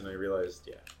ultimates, and I realized,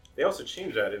 yeah. They also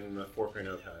changed that in the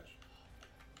 4.0 patch.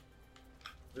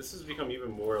 This has become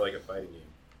even more like a fighting game.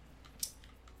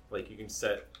 Like, you can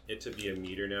set it to be a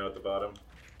meter now at the bottom.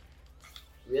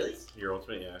 Really? Your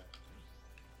ultimate, yeah.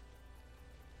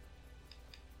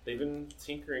 They've been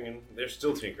tinkering, and they're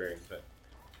still tinkering, but...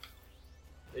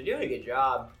 They're doing a good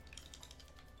job.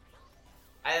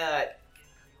 I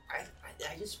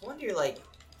just wonder, like,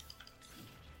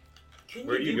 couldn't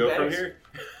Where do you do go better? from here?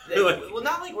 Like, well,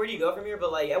 not like where do you go from here,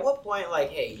 but like at what point, like,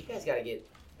 hey, you guys got to get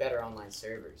better online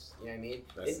servers. You know what I mean?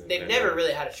 They've never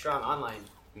really had a strong online,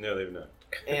 No, they've not.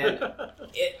 and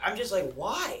I'm just like,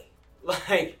 why?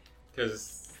 Like,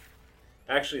 Because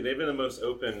actually, they've been the most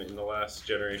open in the last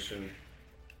generation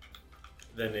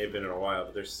than they've been in a while,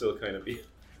 but they're still kind of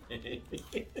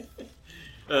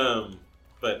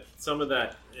but some of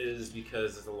that is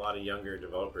because there's a lot of younger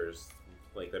developers,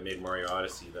 like that made Mario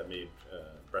Odyssey, that made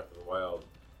Breath of the Wild.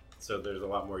 So there's a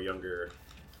lot more younger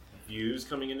views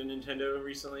coming into Nintendo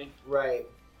recently, right?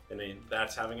 and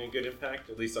that's having a good impact,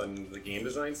 at least on the game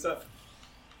design stuff.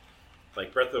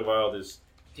 Like Breath of the Wild is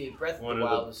Dude, Breath of one the of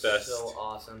the Wild was best. so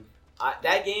awesome.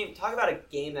 That game, talk about a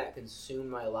game that consumed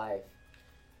my life.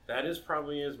 That is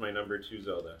probably my number 2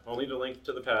 Zelda. Only to Link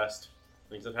to the Past.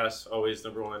 Link to the Past always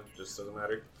number 1. Just doesn't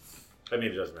matter. I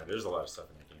mean, it doesn't matter. There's a lot of stuff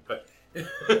in that game, but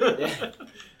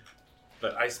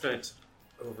but I spent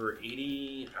over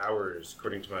 80 hours,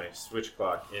 according to my Switch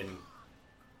clock, in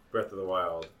Breath of the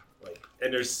Wild. Like,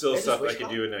 and there's still There's a stuff I Switch could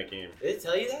clock? do in that game. Did it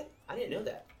tell you that? I didn't know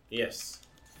that. Yes,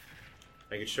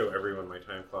 I could show everyone my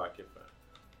time clock if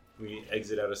we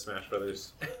exit out of Smash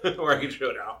Brothers, or I could show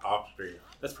it off stream.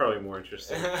 That's probably more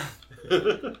interesting.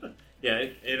 Yeah,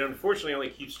 it unfortunately only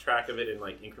keeps track of it in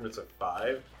like increments of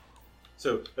 5.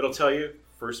 So it'll tell you,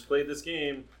 first played this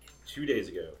game 2 days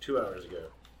ago, 2 hours ago.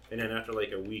 And then after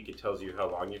like a week, it tells you how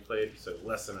long you played. So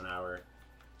less than an hour,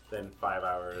 then 5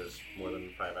 hours, more than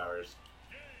 5 hours,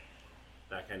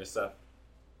 that kind of stuff.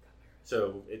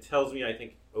 So it tells me, I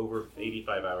think, over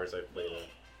 85 hours I've played it.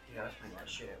 Dude, I was playing that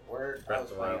shit at work. Breath I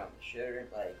was of the playing Wild. on the shitter.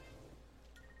 Like,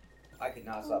 I could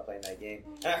not stop playing that game.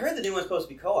 And I heard the new one's supposed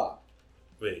to be co-op.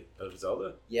 Wait, of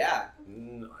Zelda? Yeah.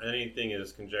 Anything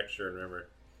is conjecture and rumor.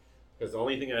 Because the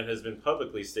only thing that has been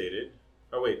publicly stated...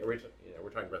 Oh wait, we're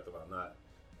talking about the Wild, not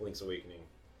Link's Awakening.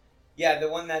 Yeah, the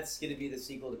one that's going to be the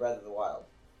sequel to Breath of the Wild.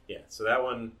 Yeah, so that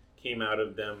one came out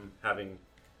of them having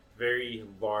very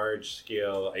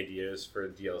large-scale ideas for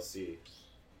DLC.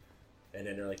 And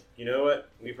then they're like, you know what?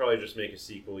 We probably just make a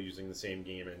sequel using the same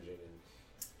game engine. And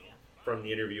from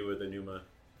the interview with Enuma,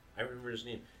 I remember his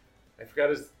name. I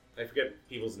forget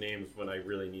people's names when I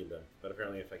really need them, but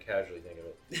apparently if I casually think of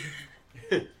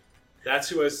it. That's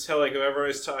who I was telling whoever I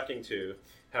was talking to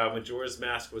how Majora's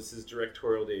Mask was his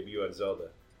directorial debut on Zelda.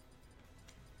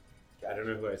 I don't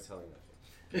know who I was telling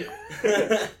that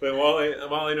to. But while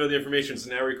I know the information, it's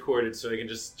now recorded, so I can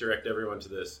just direct everyone to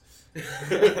this.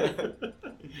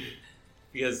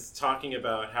 Because talking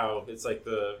about how it's like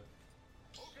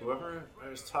whoever I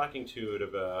was talking to it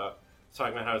about,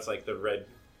 talking about how it's like the red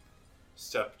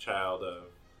stepchild of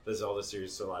the Zelda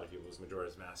series to a lot of people was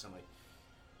Majora's Mask. I'm like,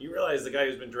 you realize the guy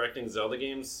who's been directing Zelda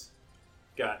games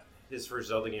got his first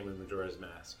Zelda game in Majora's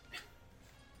Mask.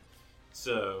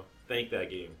 So, thank that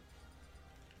game.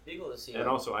 Be cool to see. And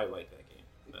also, I like that game.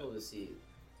 Be cool to see,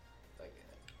 like,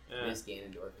 Miss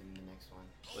Ganondorf in the next one.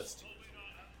 Let's do it.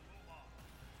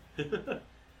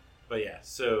 But yeah,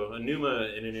 so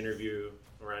Enuma in an interview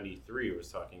around E3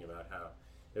 was talking about how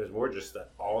it was more just that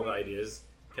all the ideas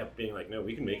kept being like, no,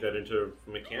 we can make that into a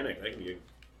mechanic. That can be a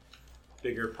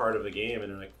bigger part of the game.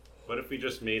 And they're like, what if we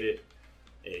just made it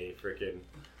a freaking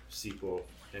sequel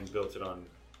and built it on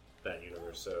that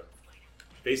universe? So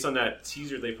based on that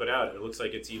teaser they put out, it looks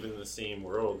like it's even in the same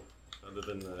world, other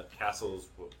than the castles.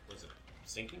 What was it,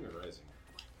 sinking or rising?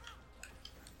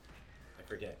 I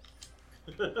forget.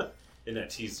 In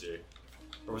that teaser,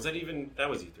 or was that that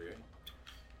was E3, right?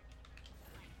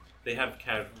 They have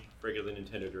regular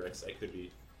Nintendo Directs. I could be.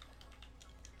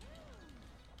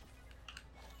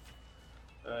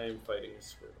 I am fighting a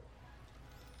Squirtle.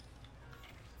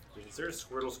 Is there a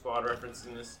Squirtle Squad reference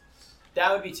in this?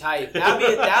 That would be tight. That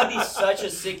would be such a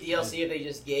sick DLC if they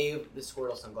just gave the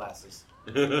Squirtle sunglasses.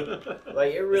 Like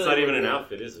it really. It's not even would an be.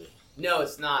 outfit, is it? No,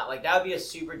 it's not. Like that would be a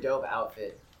super dope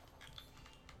outfit.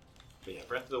 But yeah,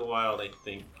 Breath of the Wild, I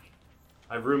think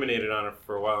I've ruminated on it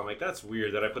for a while. I'm like, that's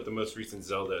weird that I put the most recent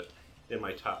Zelda in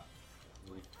my top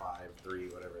 5, 3,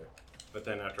 whatever. But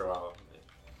then after a while,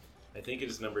 I think it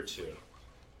is number 2.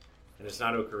 And it's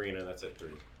not Ocarina, that's at 3.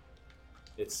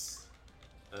 It's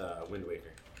Wind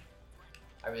Waker.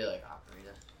 I really like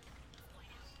Ocarina.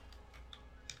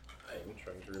 I am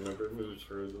trying to remember moves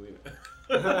for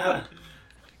Rosalina.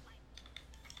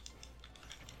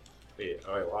 Wait,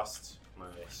 oh, I lost my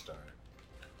star.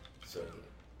 So,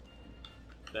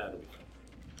 that'll be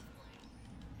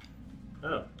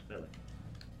fun. Oh, never mind.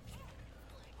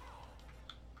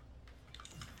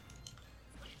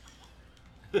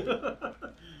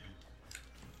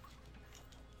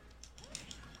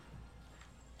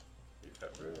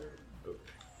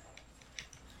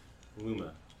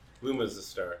 Luma. Luma's the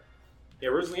star. Yeah,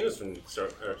 Rosalina's from Star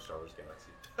Wars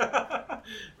Galaxy.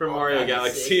 From Oh, Mario that's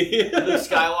Galaxy. Luke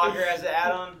Skywalker as an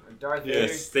add-on, or Darth Vader.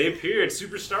 Yes, they appeared.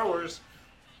 Super Star Wars.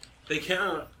 They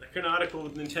count. They're canonical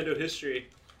with Nintendo history.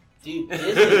 Dude,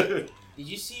 Disney. Did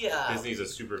you see? Disney's a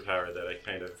superpower that I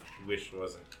kind of wish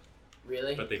wasn't.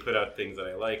 Really? But they put out things that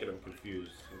I like, and I'm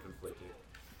confused and conflicted.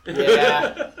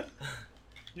 Yeah.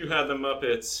 You had the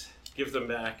Muppets. Give them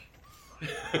back.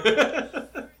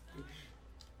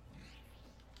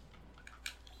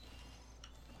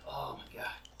 Oh my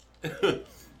god.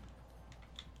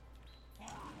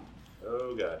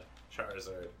 Oh god,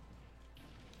 Charizard.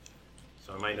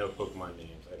 So I might know Pokemon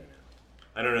names. I don't know.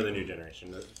 I don't know the new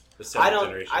generation. The seventh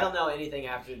generation. I don't know anything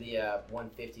after the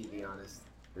 150 to be honest.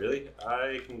 Really?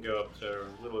 I can go up to a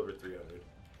little over 300.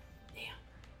 Damn.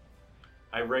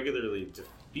 I regularly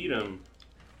defeat them.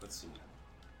 Let's see.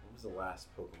 What was the last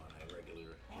Pokemon I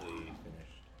regularly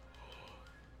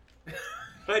finished?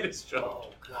 I just jumped. Oh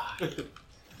god.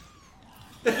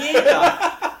 Get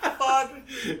the fuck.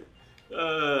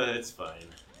 It's fine.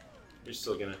 You're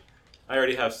still gonna. I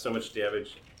already have so much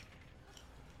damage.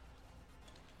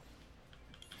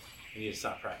 I need to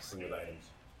stop practicing with items.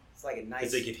 It's like a nice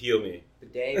Because they could heal me.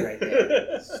 bidet right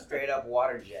there. Straight up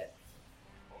water jet.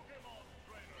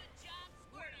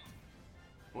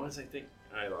 What was I think?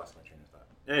 I lost my train of thought.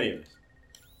 Anyways,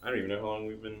 I don't even know how long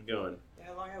we've been going. Yeah,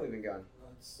 how long have we been going?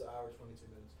 It's an hour 22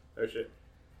 minutes. Oh shit.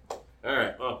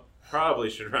 Alright, well, probably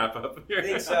should wrap up here. I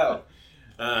think so.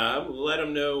 Let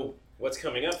them know what's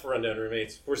coming up for Rundown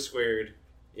Roommates, Foursquared,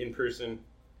 in person.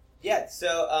 Yeah,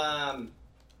 so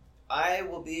I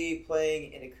will be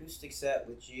playing an acoustic set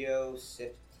with Geo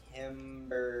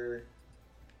September.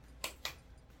 I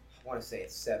want to say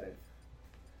it's 7th.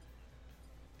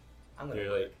 I'm gonna.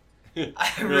 You're like,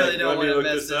 I You're really like, don't "Want me want to to look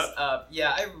mess this this up.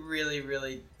 Yeah, I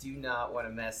really do not want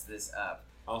to mess this up.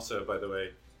 also, by the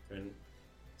way, and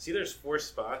see there's 4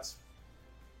 spots.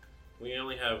 We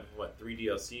only have, 3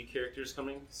 DLC characters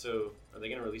coming? So, are they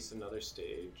going to release another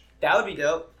stage? That would be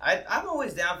dope. I'm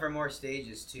always down for more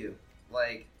stages too.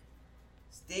 Like,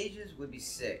 stages would be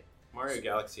sick. Mario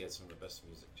Galaxy had some of the best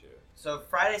music, too. So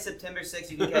Friday, September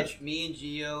 6th, you can catch me and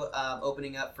Geo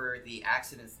opening up for the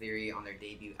Accidents Theory on their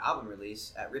debut album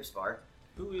release at Rips Bar.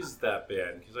 Who is that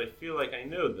band? Because I feel like I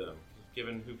know them,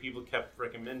 given who people kept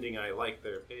recommending I like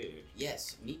their page.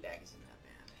 Yes, Meatbag is in that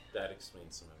That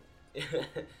explains some of it.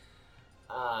 band.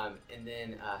 And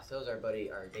then so is our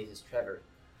bassist Trevor.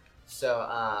 So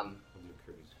I'll do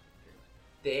Kirby's.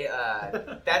 they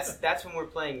that's when we're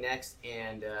playing next,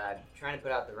 and trying to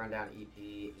put out the Rundown EP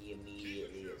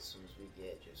immediately as soon as we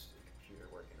get just the computer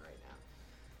working right now.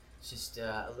 It's just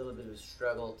a little bit of a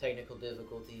struggle, technical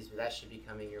difficulties, but that should be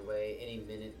coming your way any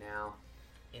minute now.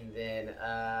 And then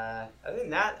other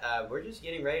than that, we're just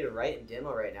getting ready to write and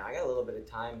demo right now. I got a little bit of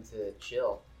time to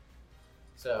chill,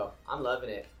 so I'm loving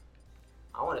it.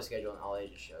 I want to schedule an all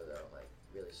ages show though, like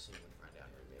really soon with Rundown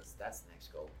Roommates. That's the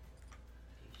next goal.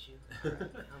 Pikachu?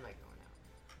 Alright, how am I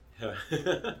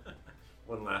going out?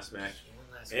 One last match.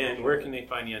 One last And goal. where can they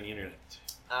find you on the internet?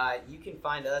 You can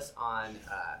find us on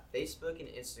Facebook and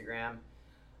Instagram.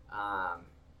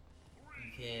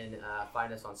 You can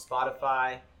find us on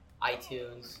Spotify,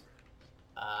 iTunes,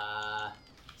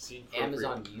 See,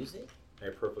 Amazon Music. I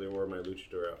appropriately wore my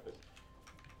luchador outfit.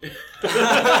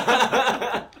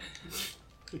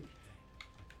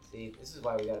 See, this is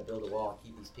why we gotta build a wall and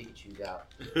keep these Pikachus out.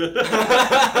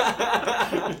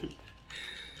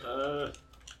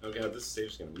 Oh god, this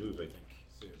stage is gonna move, I think,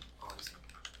 soon. Honestly.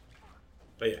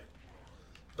 But yeah.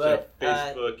 But so,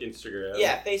 Facebook, Instagram.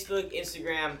 yeah, Facebook,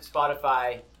 Instagram,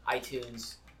 Spotify,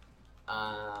 iTunes.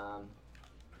 Trying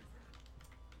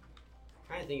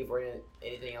trying to think if we're in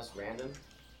anything else random.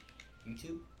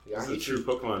 YouTube? We This are is on a YouTube. true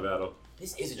Pokemon battle.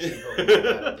 This is a true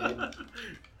Pokemon battle, dude.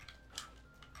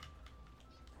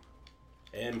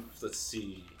 And let's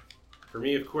see. For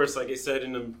me, of course, like I said,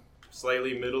 in the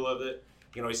slightly middle of it,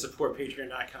 you can always support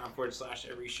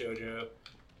patreon.com/everyshowjo.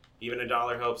 Even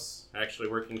 $1 helps actually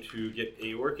working to get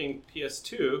a working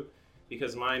PS2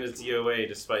 because mine is DOA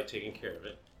despite taking care of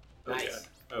it. Oh, Nice. God.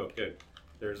 Oh, good.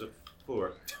 There's a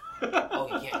floor. Oh,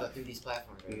 you can't go through these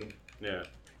platforms, right? Yeah.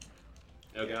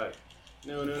 Oh, God.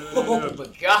 No. Oh my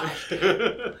gosh.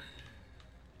 It's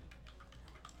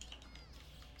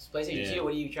PlayStation Yeah. 2.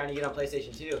 What are you trying to get on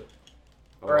PlayStation 2?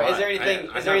 Oh, Or is there anything?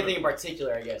 I Is there have- anything in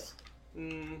particular? I guess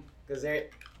Mm, because there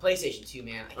PlayStation 2,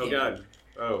 man. I oh, can't- God.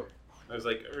 Oh. I was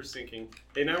like, I was thinking,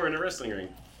 hey, now we're in a wrestling ring.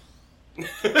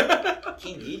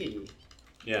 King Dedede.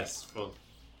 Yes. Well,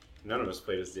 none of us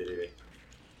played as Dedede.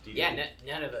 Yeah,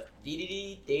 none of it.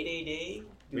 Dedede, Day.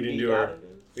 We didn't do our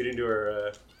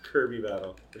Kirby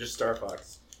battle, or just Star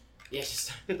Fox. Yeah,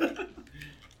 just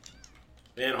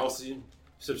And also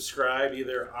subscribe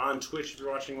either on Twitch if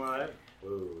you're watching live.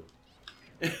 Whoa.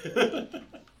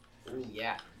 ooh,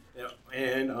 yeah.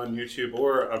 And on YouTube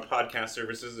or on podcast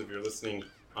services if you're listening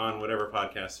on whatever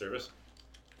podcast service.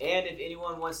 And if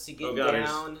anyone wants to get Oh, God,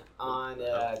 down on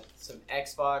some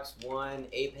Xbox One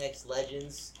Apex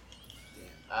Legends,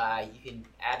 you can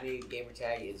add me. Gamer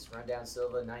tag is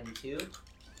RundownSilva92.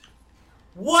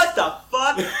 What the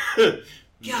fuck?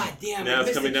 God damn! Now I it's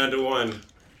missed coming it. down to 1.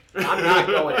 I'm not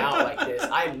going out like this.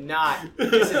 I'm not.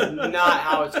 This is not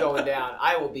how it's going down.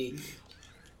 I will be.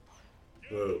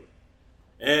 Whoa.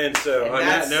 And so, And on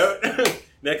that that's- note,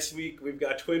 next week we've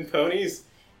got Twin Ponies.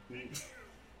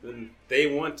 And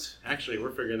they want... Actually, we're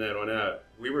figuring that one out.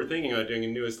 We were thinking about doing a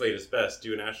newest, latest, best,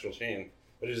 do an Astral Chain.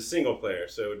 But it's a single player,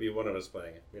 so it would be one of us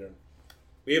playing it.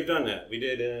 We have done that. We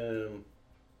did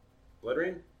Blood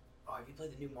Rain? Oh, have you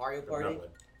played the new Mario Or Party? not Blood?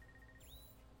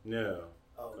 No.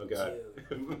 Oh, Oh, God.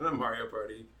 dude. The Mario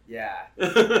Party. Yeah.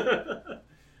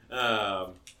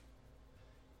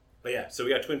 But yeah, so we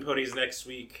got Twin Ponies next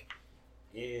week,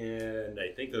 and I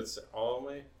think that's all of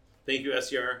my. Thank you,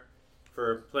 SCR,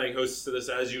 for playing hosts to this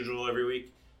as usual every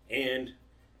week, and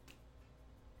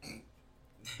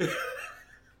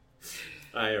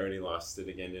I already lost it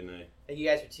again, didn't I? Thank you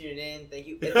guys for tuning in. Thank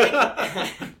you.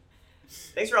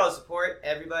 Thanks for all the support,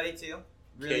 everybody, too.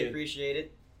 Really Okay. appreciate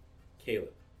it.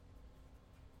 Caleb.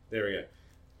 There we go.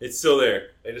 It's still there.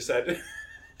 I just had to.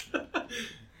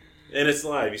 And it's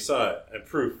live. You saw it. I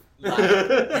proof.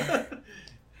 Live.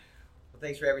 Well,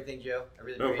 thanks for everything, Joe. I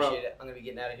really No appreciate problem. it. I'm going to be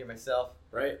getting out of here myself.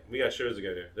 Right? We got shows to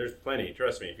go to. There's plenty.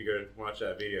 Trust me. If you go watch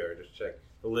that video or just check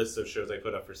the list of shows I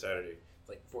put up for Saturday, it's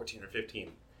like 14 or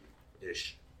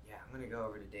 15-ish. Yeah, I'm going to go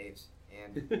over to Dave's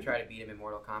and try to beat him in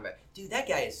Mortal Kombat. Dude, that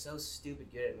guy is so stupid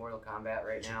good at Mortal Kombat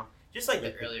right now. Just like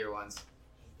the earlier ones.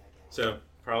 So,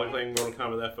 probably playing Mortal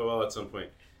Kombat FOL at some point.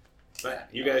 But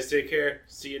you guys take care.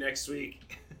 See you next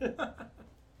week.